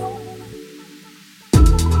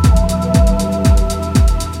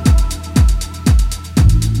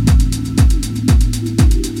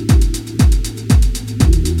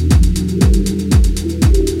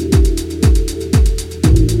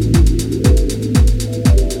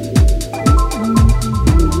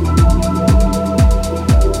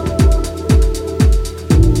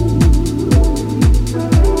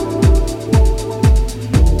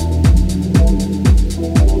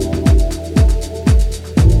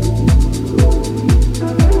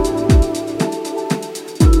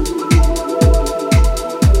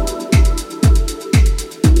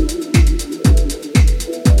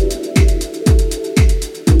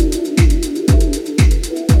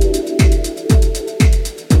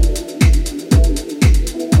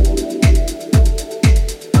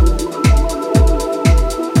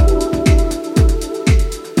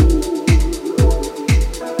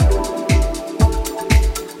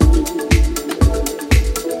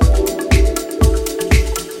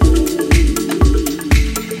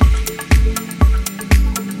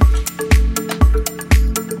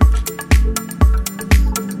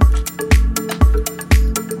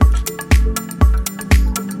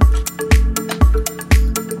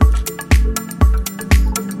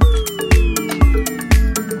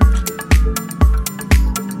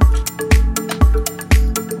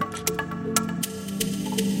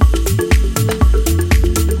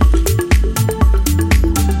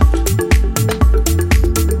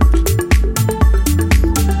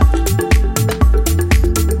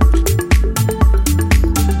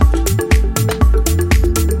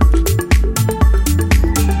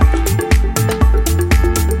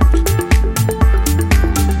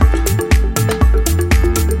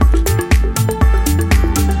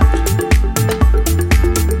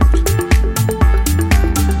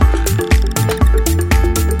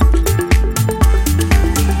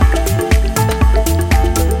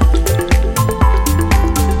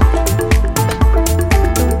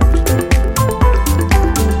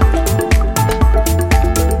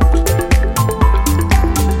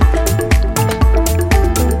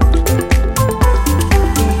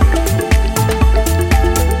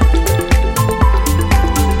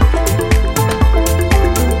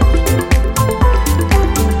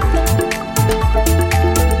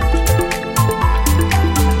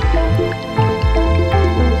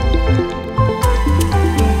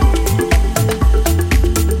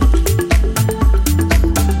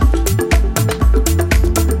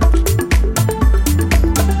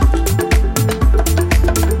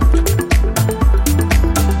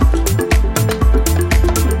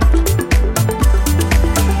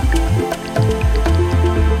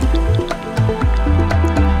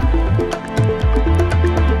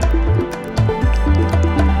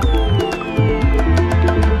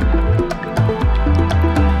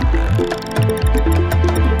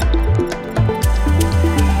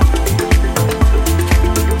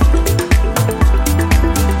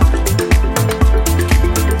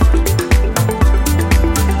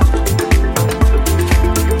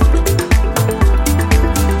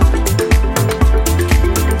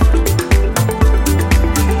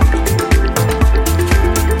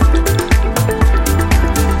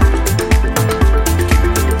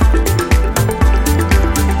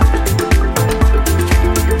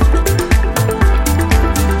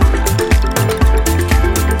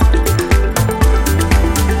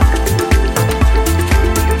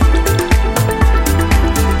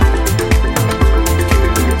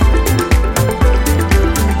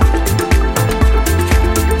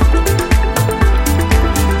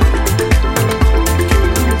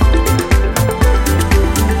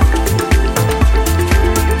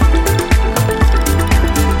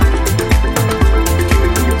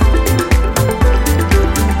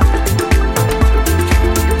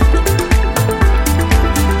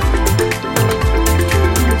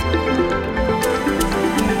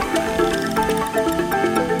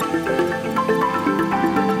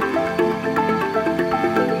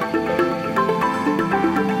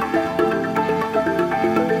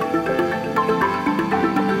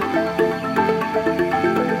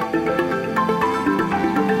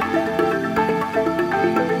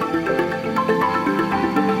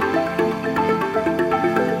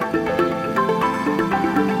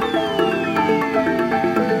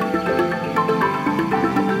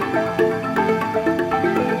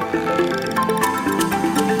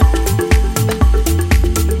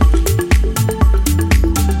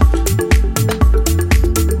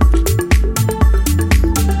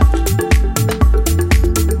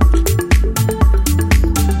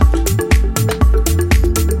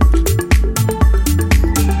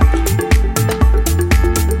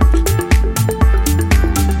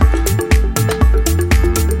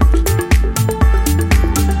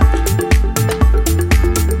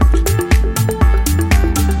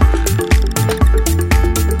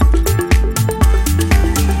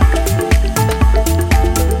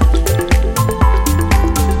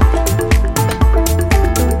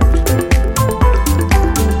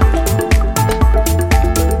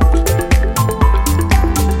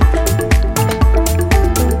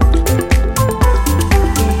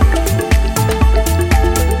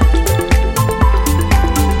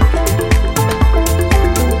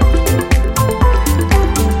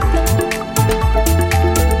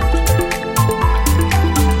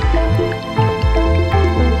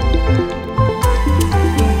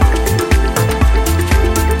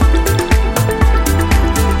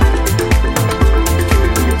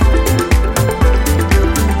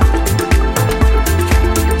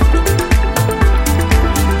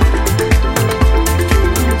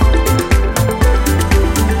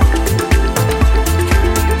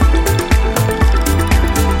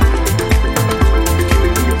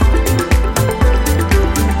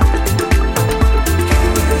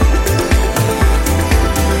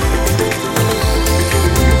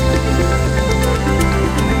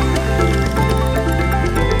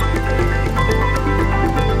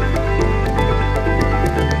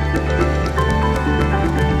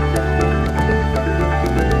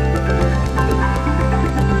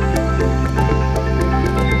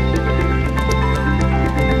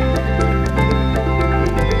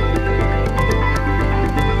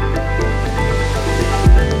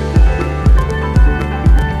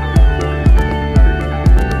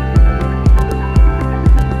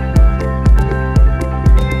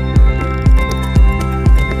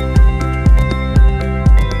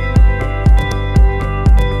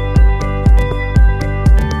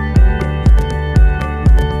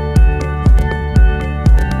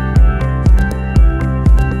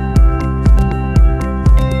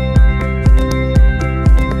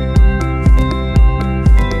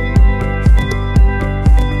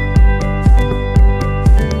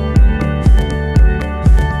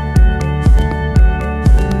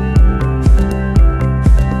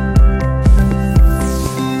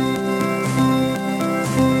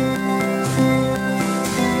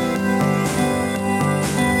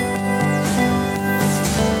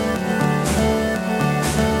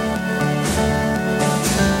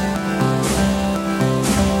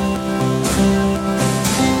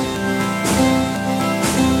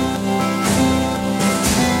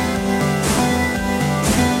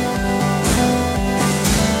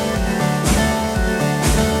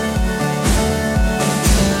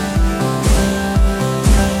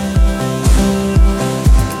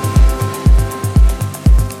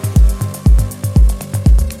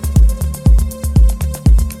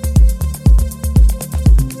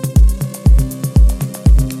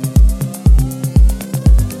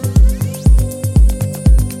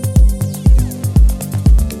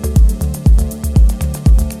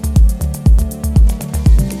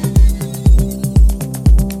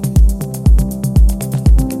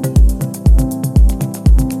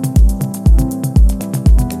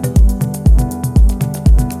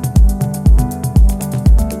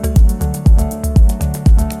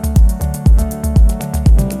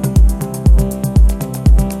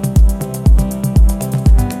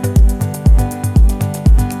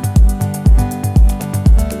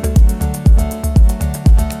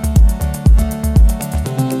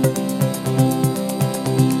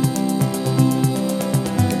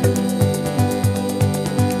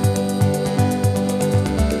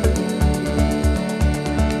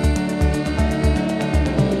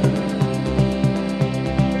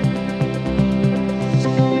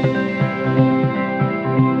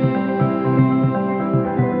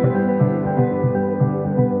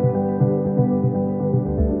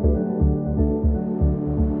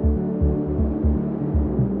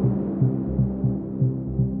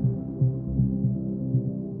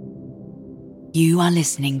You are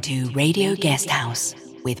listening to Radio Guesthouse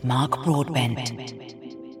with Mark Broadbent.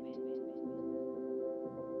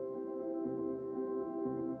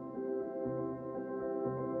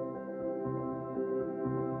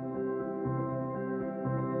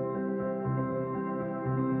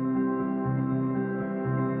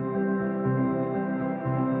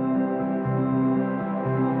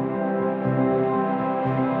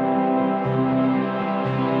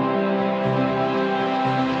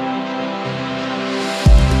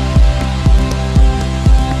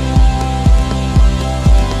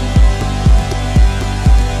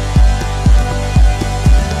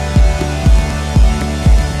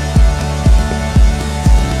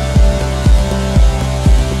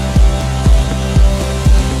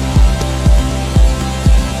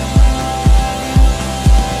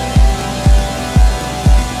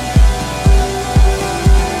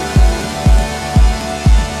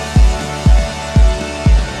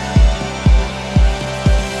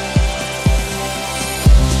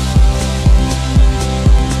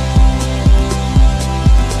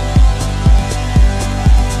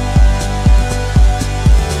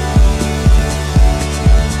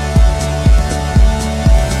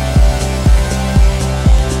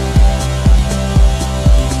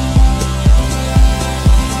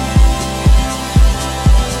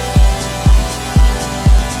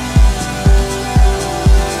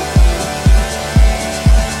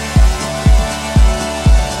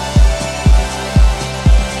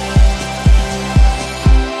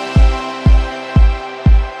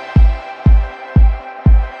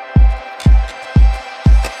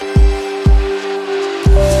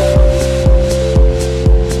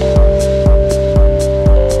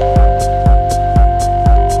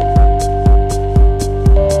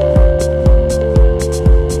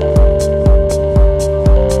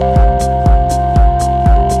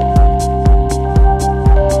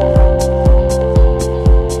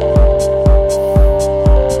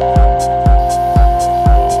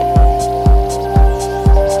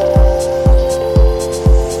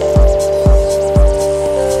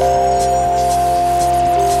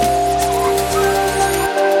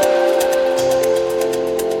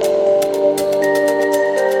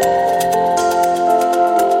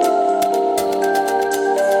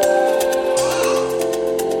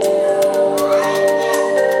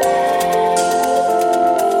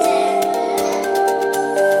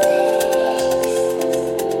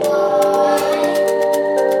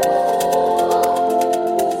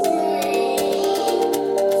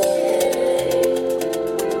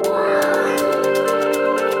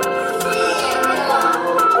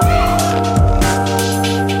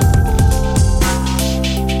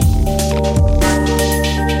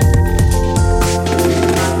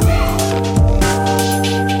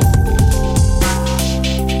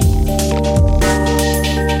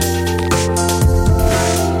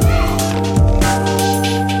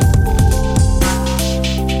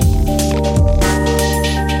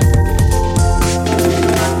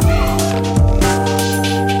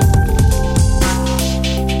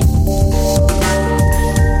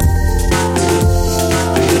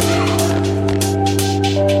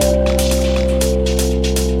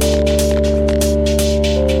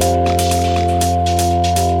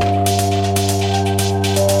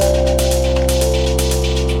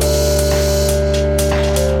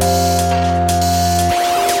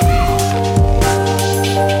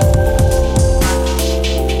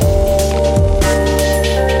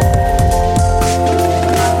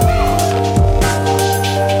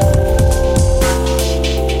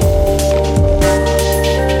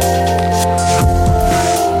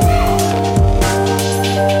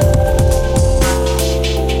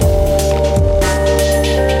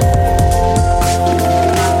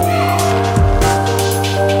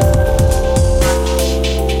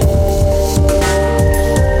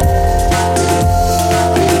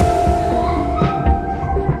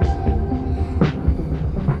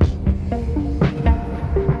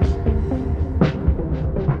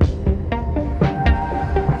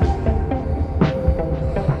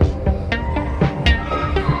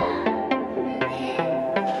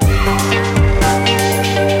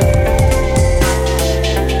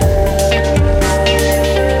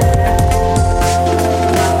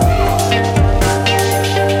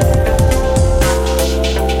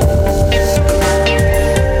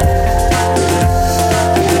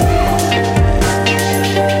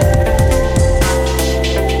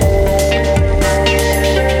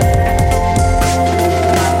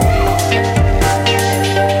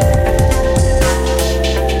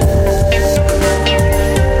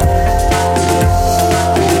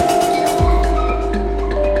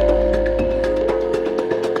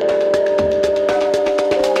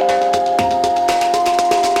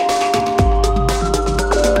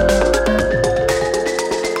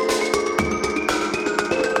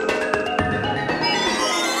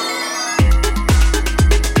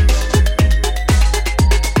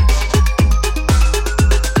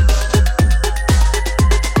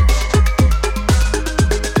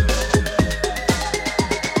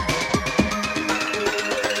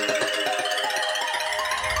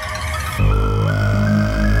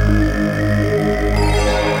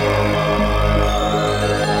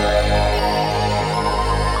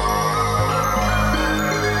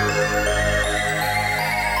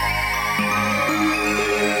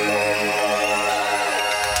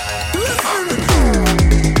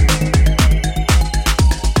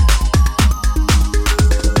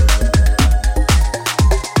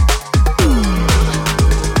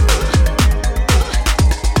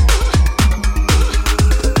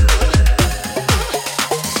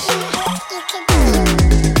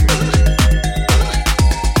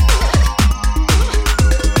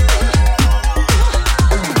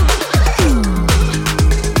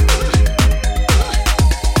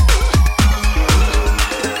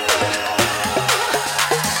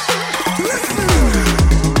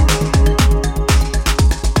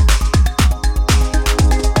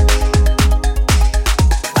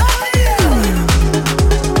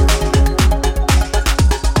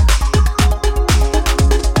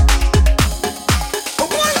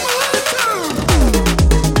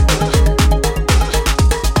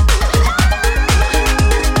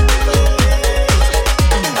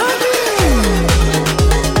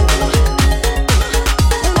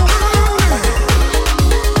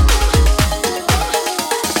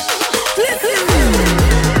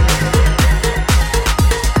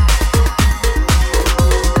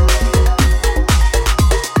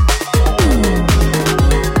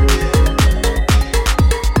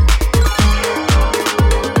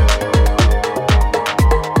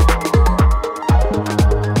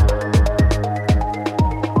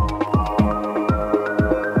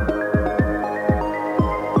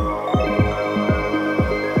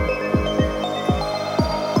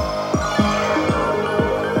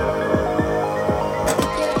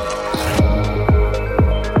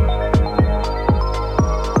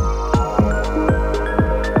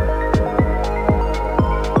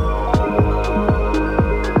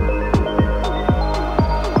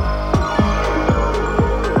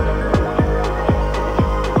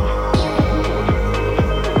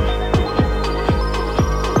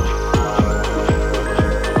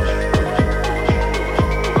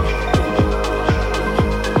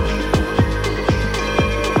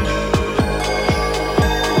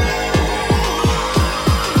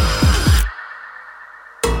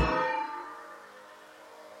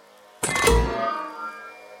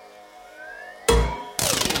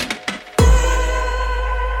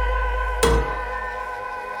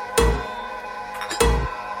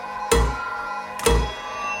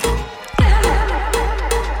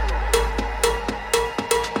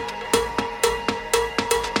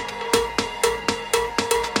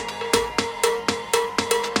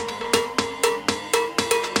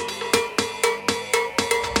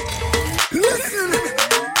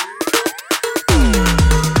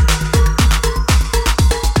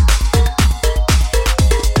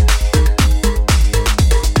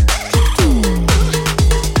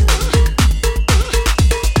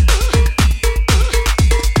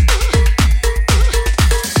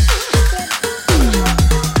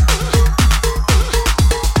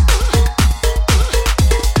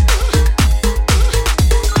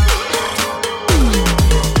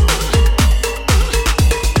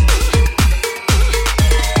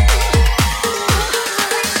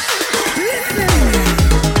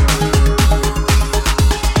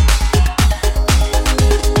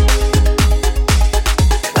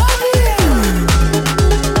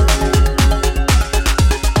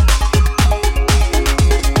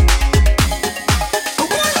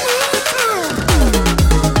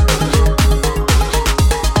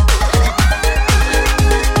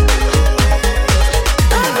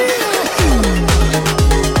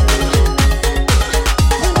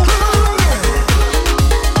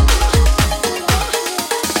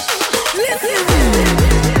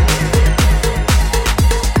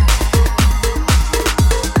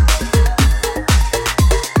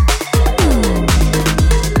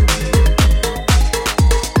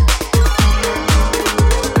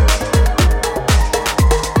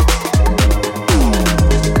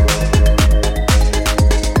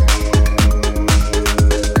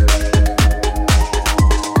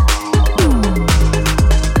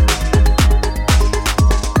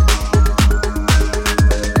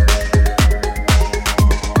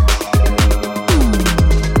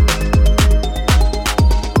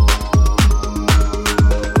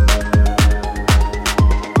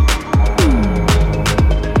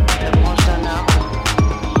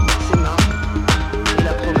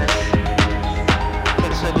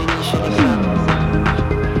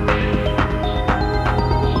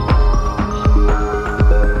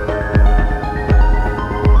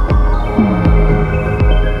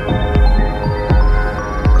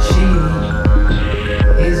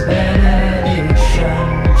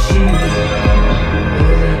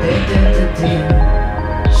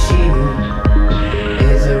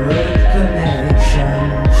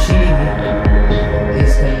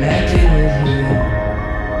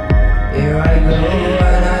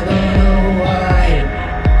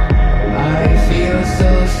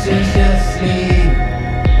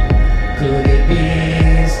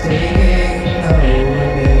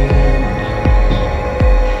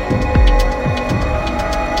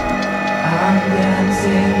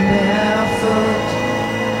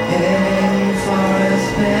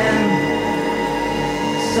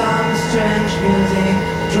 music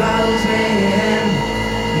draws me in,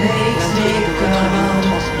 makes me come on,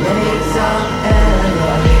 makes up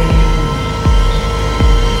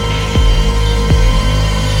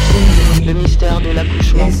Le mystère de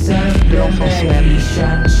l'accouchement, de l'enfance même.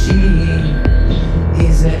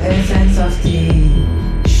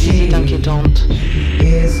 C'est inquiétante.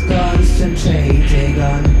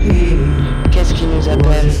 Qu'est-ce qui nous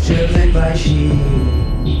appelle?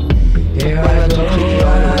 Pourquoi notre prière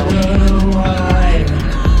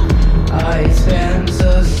I spend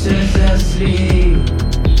so ceaselessly.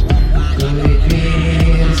 Could it be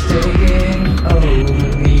it's taking over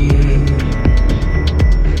me?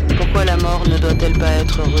 Pourquoi la mort ne doit-elle pas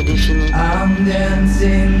être redéfinie? I'm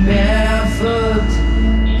dancing barefoot,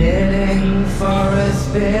 heading for a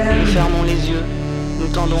spin. Nous fermons les yeux, nous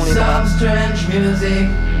tendons les bras. Some strange music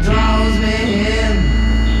draws me in,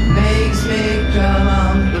 makes me come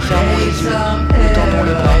on. Nous fermons les yeux, nous tendons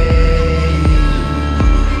les bras.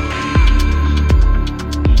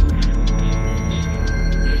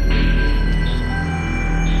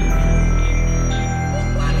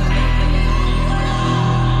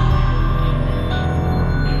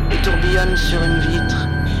 Sur une vitre,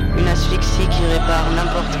 une asphyxie qui répare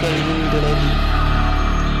n'importe quelle ligne de la vie.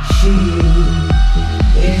 She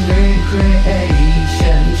is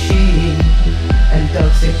recreation, she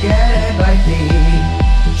intoxicated by thee.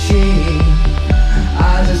 She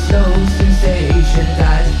has a slow sensation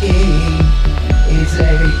that it's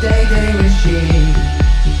levitating with she.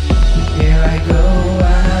 Here I go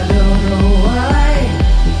and I don't know why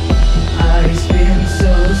I spin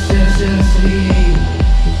so ceaselessly.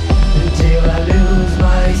 Till I lose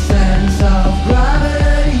my sense of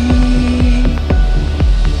gravity.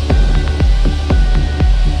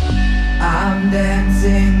 I'm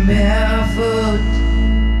dancing barefoot,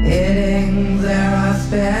 hitting there I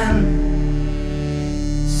spend.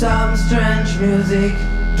 Some strange music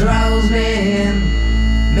draws me in,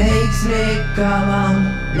 makes me come on,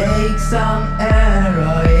 like some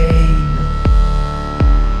heroin.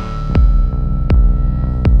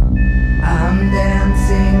 I'm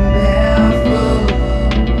dancing barefoot.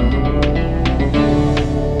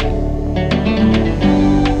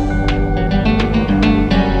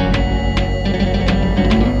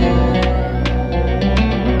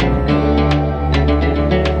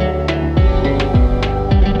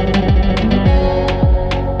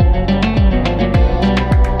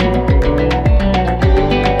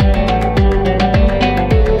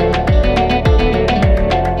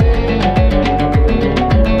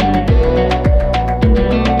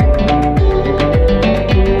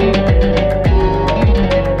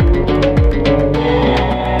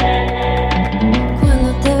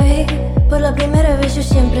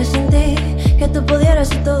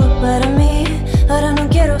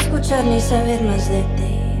 Ni saber más de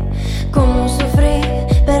ti, cómo sufrí,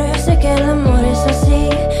 pero yo sé que el amor es así.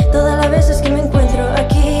 Todas las veces que me encuentro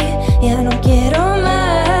aquí, ya no quiero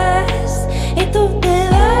más. Y tú te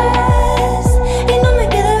vas, y no me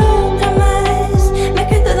queda otra más. Me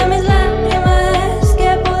quedo de mis lágrimas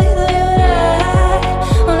que he podido llorar.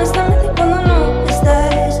 Honestamente cuando no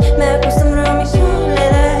estás, me acostumbro a mi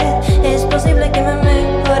soledad. Es posible que me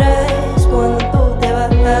mejores cuando tú te vas.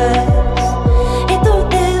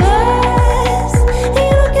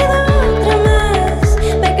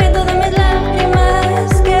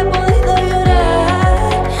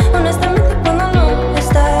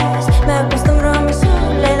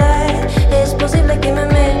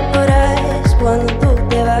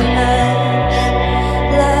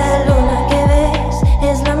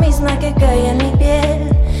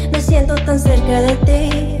 De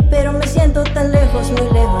ti, pero me siento tan lejos, muy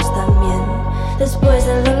lejos también. Después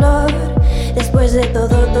del dolor, después de todo,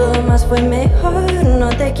 todo más fue mejor. No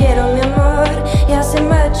te quiero, mi amor, ya se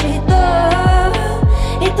marchitó.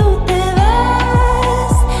 Y tú te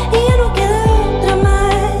vas, y ya no queda otra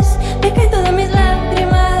más. Me quedo de mis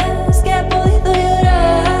lágrimas que he podido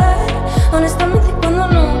llorar. Honestamente cuando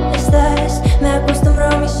no estás, me acostumbro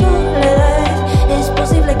a mi soledad. Es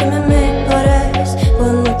posible que me mejores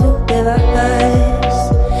cuando tú te vas.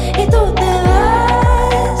 Y tú te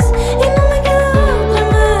vas, y no me queda otra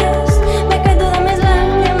más. Me quedo de mis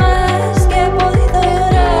lágrimas que he podido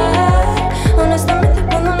llorar. Honestamente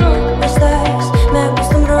cuando no estás, me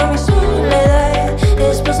acostumbro a mi soledad.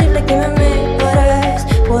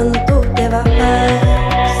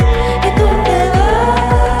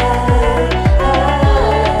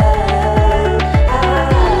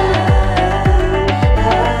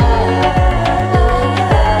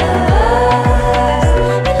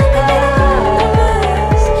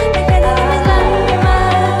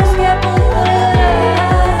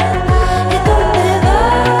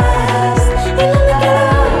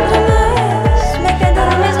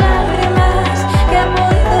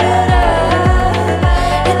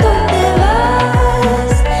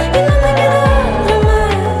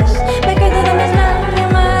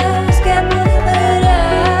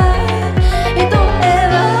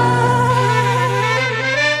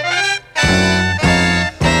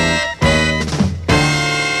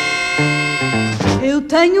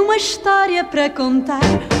 história para contar,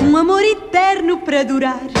 um amor eterno para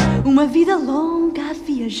durar, uma vida longa a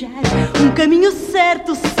viajar, um caminho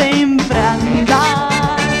certo sempre a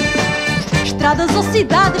andar. Estradas ou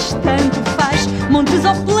cidades, tanto faz, montes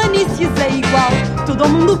ou planícies é igual, todo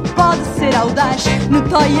mundo pode ser audaz, no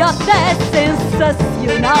Toyota é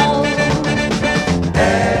sensacional.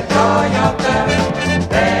 É Toyota,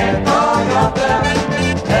 é Toyota,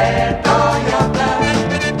 é Toyota,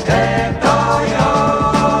 é Toyota.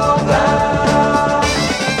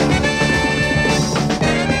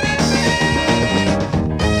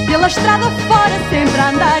 Pela estrada fora sempre a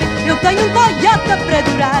andar, eu tenho um Toyota para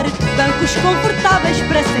durar, bancos confortáveis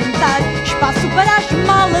para sentar, espaço para as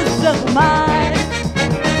malas arrumar.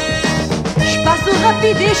 Espaço,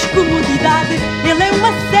 rapidez, comodidade, ele é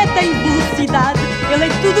uma seta em velocidade, ele é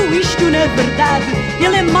tudo isto na verdade,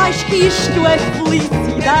 ele é mais que isto, é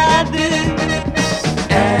felicidade.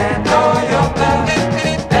 É Toyota,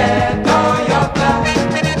 é Toyota,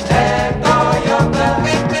 é Toyota,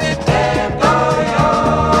 é Toyota.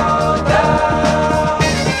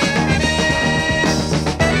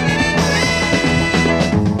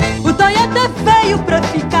 O Toyota veio para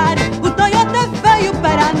ficar, o Toyota veio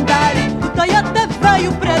para andar, o Toyota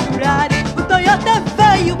veio para durar, o Toyota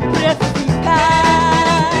veio para ficar.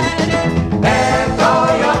 É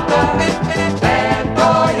Toyota, é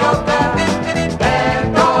Toyota, é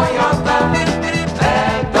Toyota, é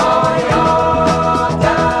Toyota.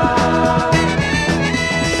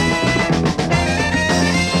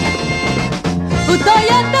 O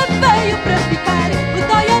Toyota veio para ficar, o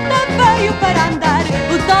Toyota veio para andar,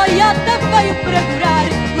 o Toyota veio para durar,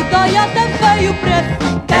 o Toyota veio para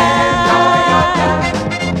ficar.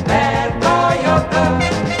 É Toyota,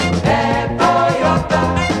 é Toyota,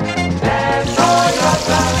 é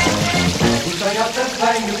Toyota. O Toyota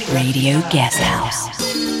veio. Radio Guesthouse.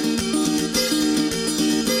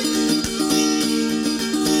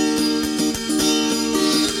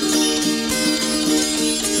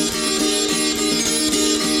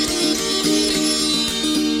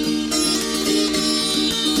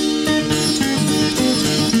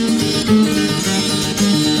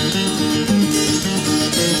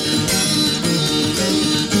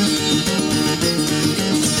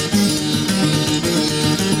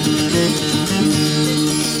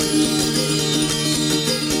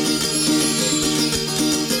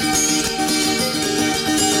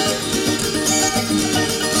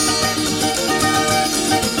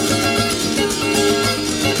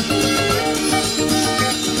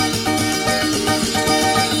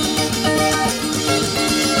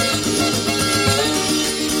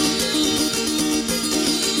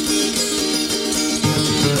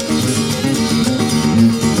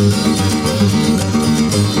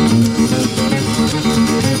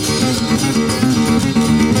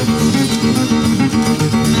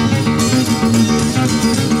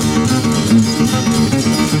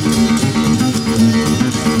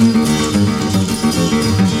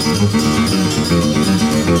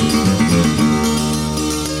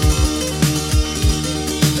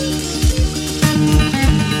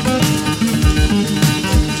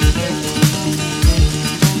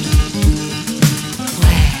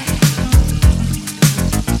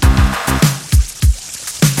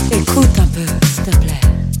 Écoute un peu, s'il te plaît.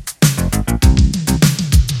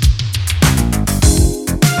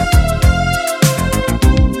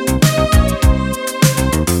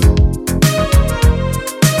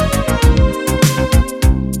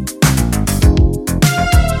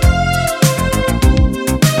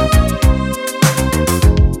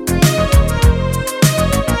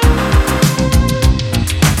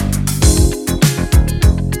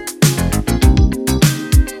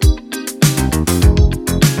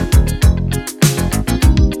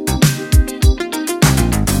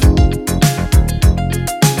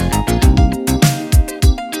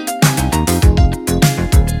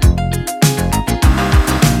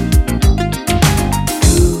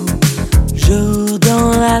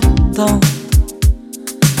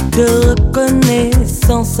 De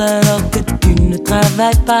reconnaissance alors que tu ne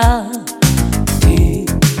travailles pas. Tu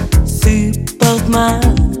supportes mal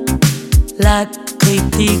la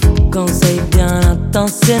critique quand c'est bien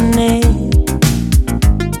intentionné.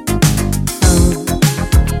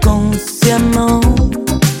 Inconsciemment,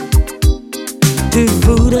 tu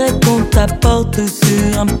voudrais qu'on t'apporte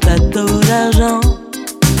sur un plateau d'argent.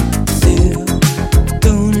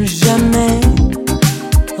 Surtout ne jamais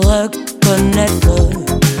reconnaître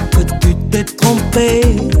que tu t'es trompé.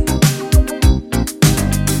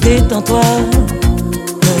 Détends-toi,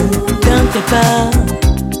 ne t'inquiète pas,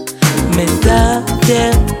 mets ta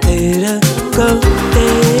fierté de côté.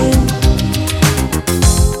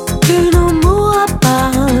 Tu n'en mourras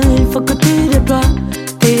pas, il faut que tu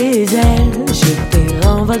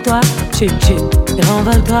renvole-toi, chut chut, et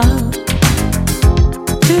renvole-toi.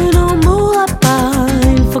 Tu n'en mourras pas,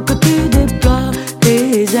 il faut que tu déploies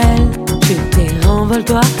tes ailes. Chut et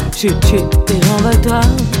renvole-toi, chut chut et renvole-toi.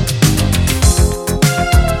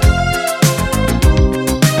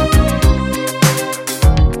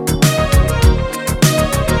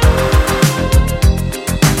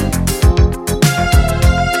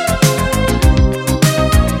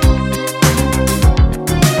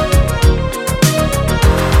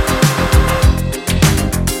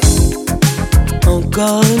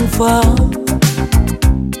 Encore une fois,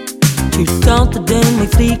 tu tentes de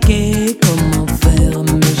m'expliquer comment faire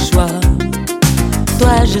mes choix.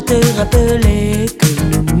 Dois-je te rappeler que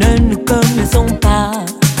nous ne nous connaissons pas?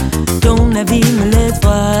 Ton avis me laisse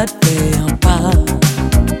froide, fais un pas.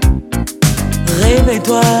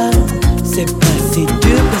 Réveille-toi, c'est pas si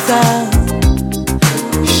dur que ça.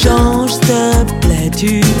 Change s'il te plaît,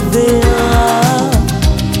 tu verras.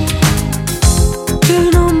 Tu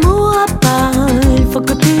n'en mourras pas, il faut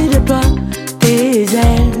que tu déploies tes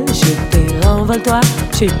ailes. Chut et renvole-toi,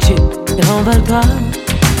 chut chut et renvole-toi.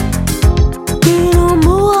 Tu n'en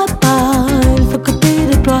mourras pas, il faut que tu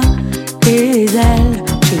déploies tes ailes.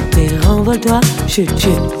 Chut et renvole-toi, chut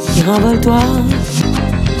chut et renvole-toi.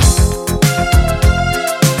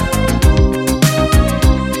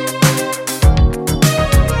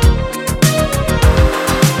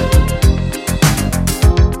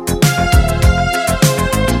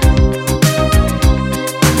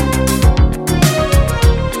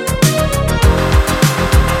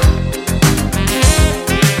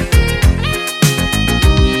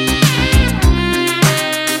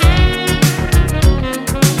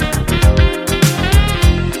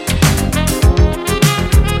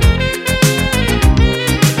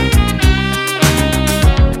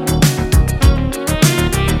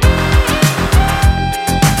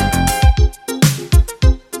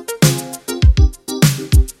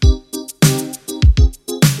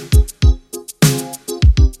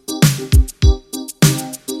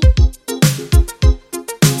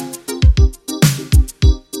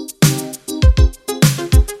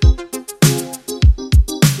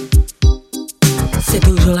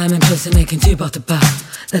 Ce mec qui ne supporte pas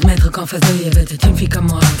d'admettre qu'en face d'eux il y avait peut-être une fille comme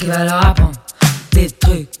moi qui va leur apprendre des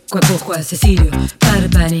trucs. Quoi, pourquoi, c'est si dur. Pas de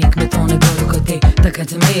panique, mets ton ego de côté. T'inquiète,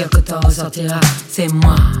 c'est meilleur que t'en ressortiras. C'est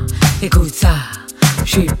moi, écoute ça. Je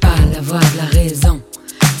suis pas la voix de la raison,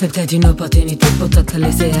 mais peut-être une opportunité pour toi de te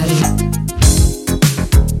laisser aller.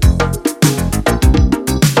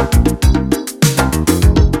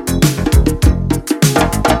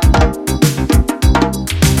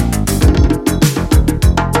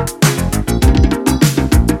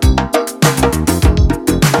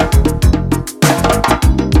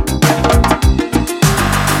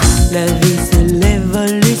 La vie c'est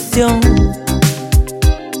l'évolution.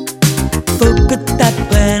 Faut que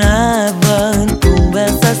t'apprennes à avoir une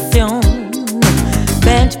conversation.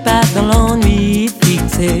 Ben tu pars dans l'ennui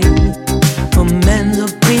fixé aux mêmes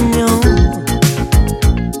opinions.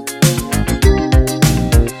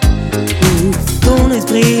 Ouvre ton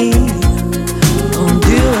esprit, prends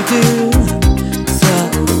du recul, sois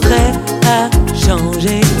prêt à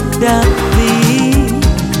changer d'avis.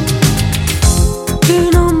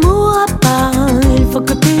 Tu n'en mourras pas, il faut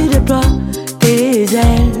que tu déploies tes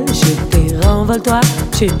ailes. Chut et renvole-toi,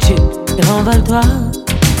 chut chut et renvole-toi.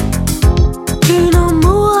 Tu n'en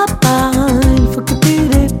mourras pas, il faut que tu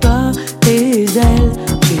déploies tes ailes.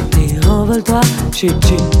 Chut et renvole-toi, chut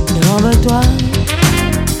chut et renvole-toi.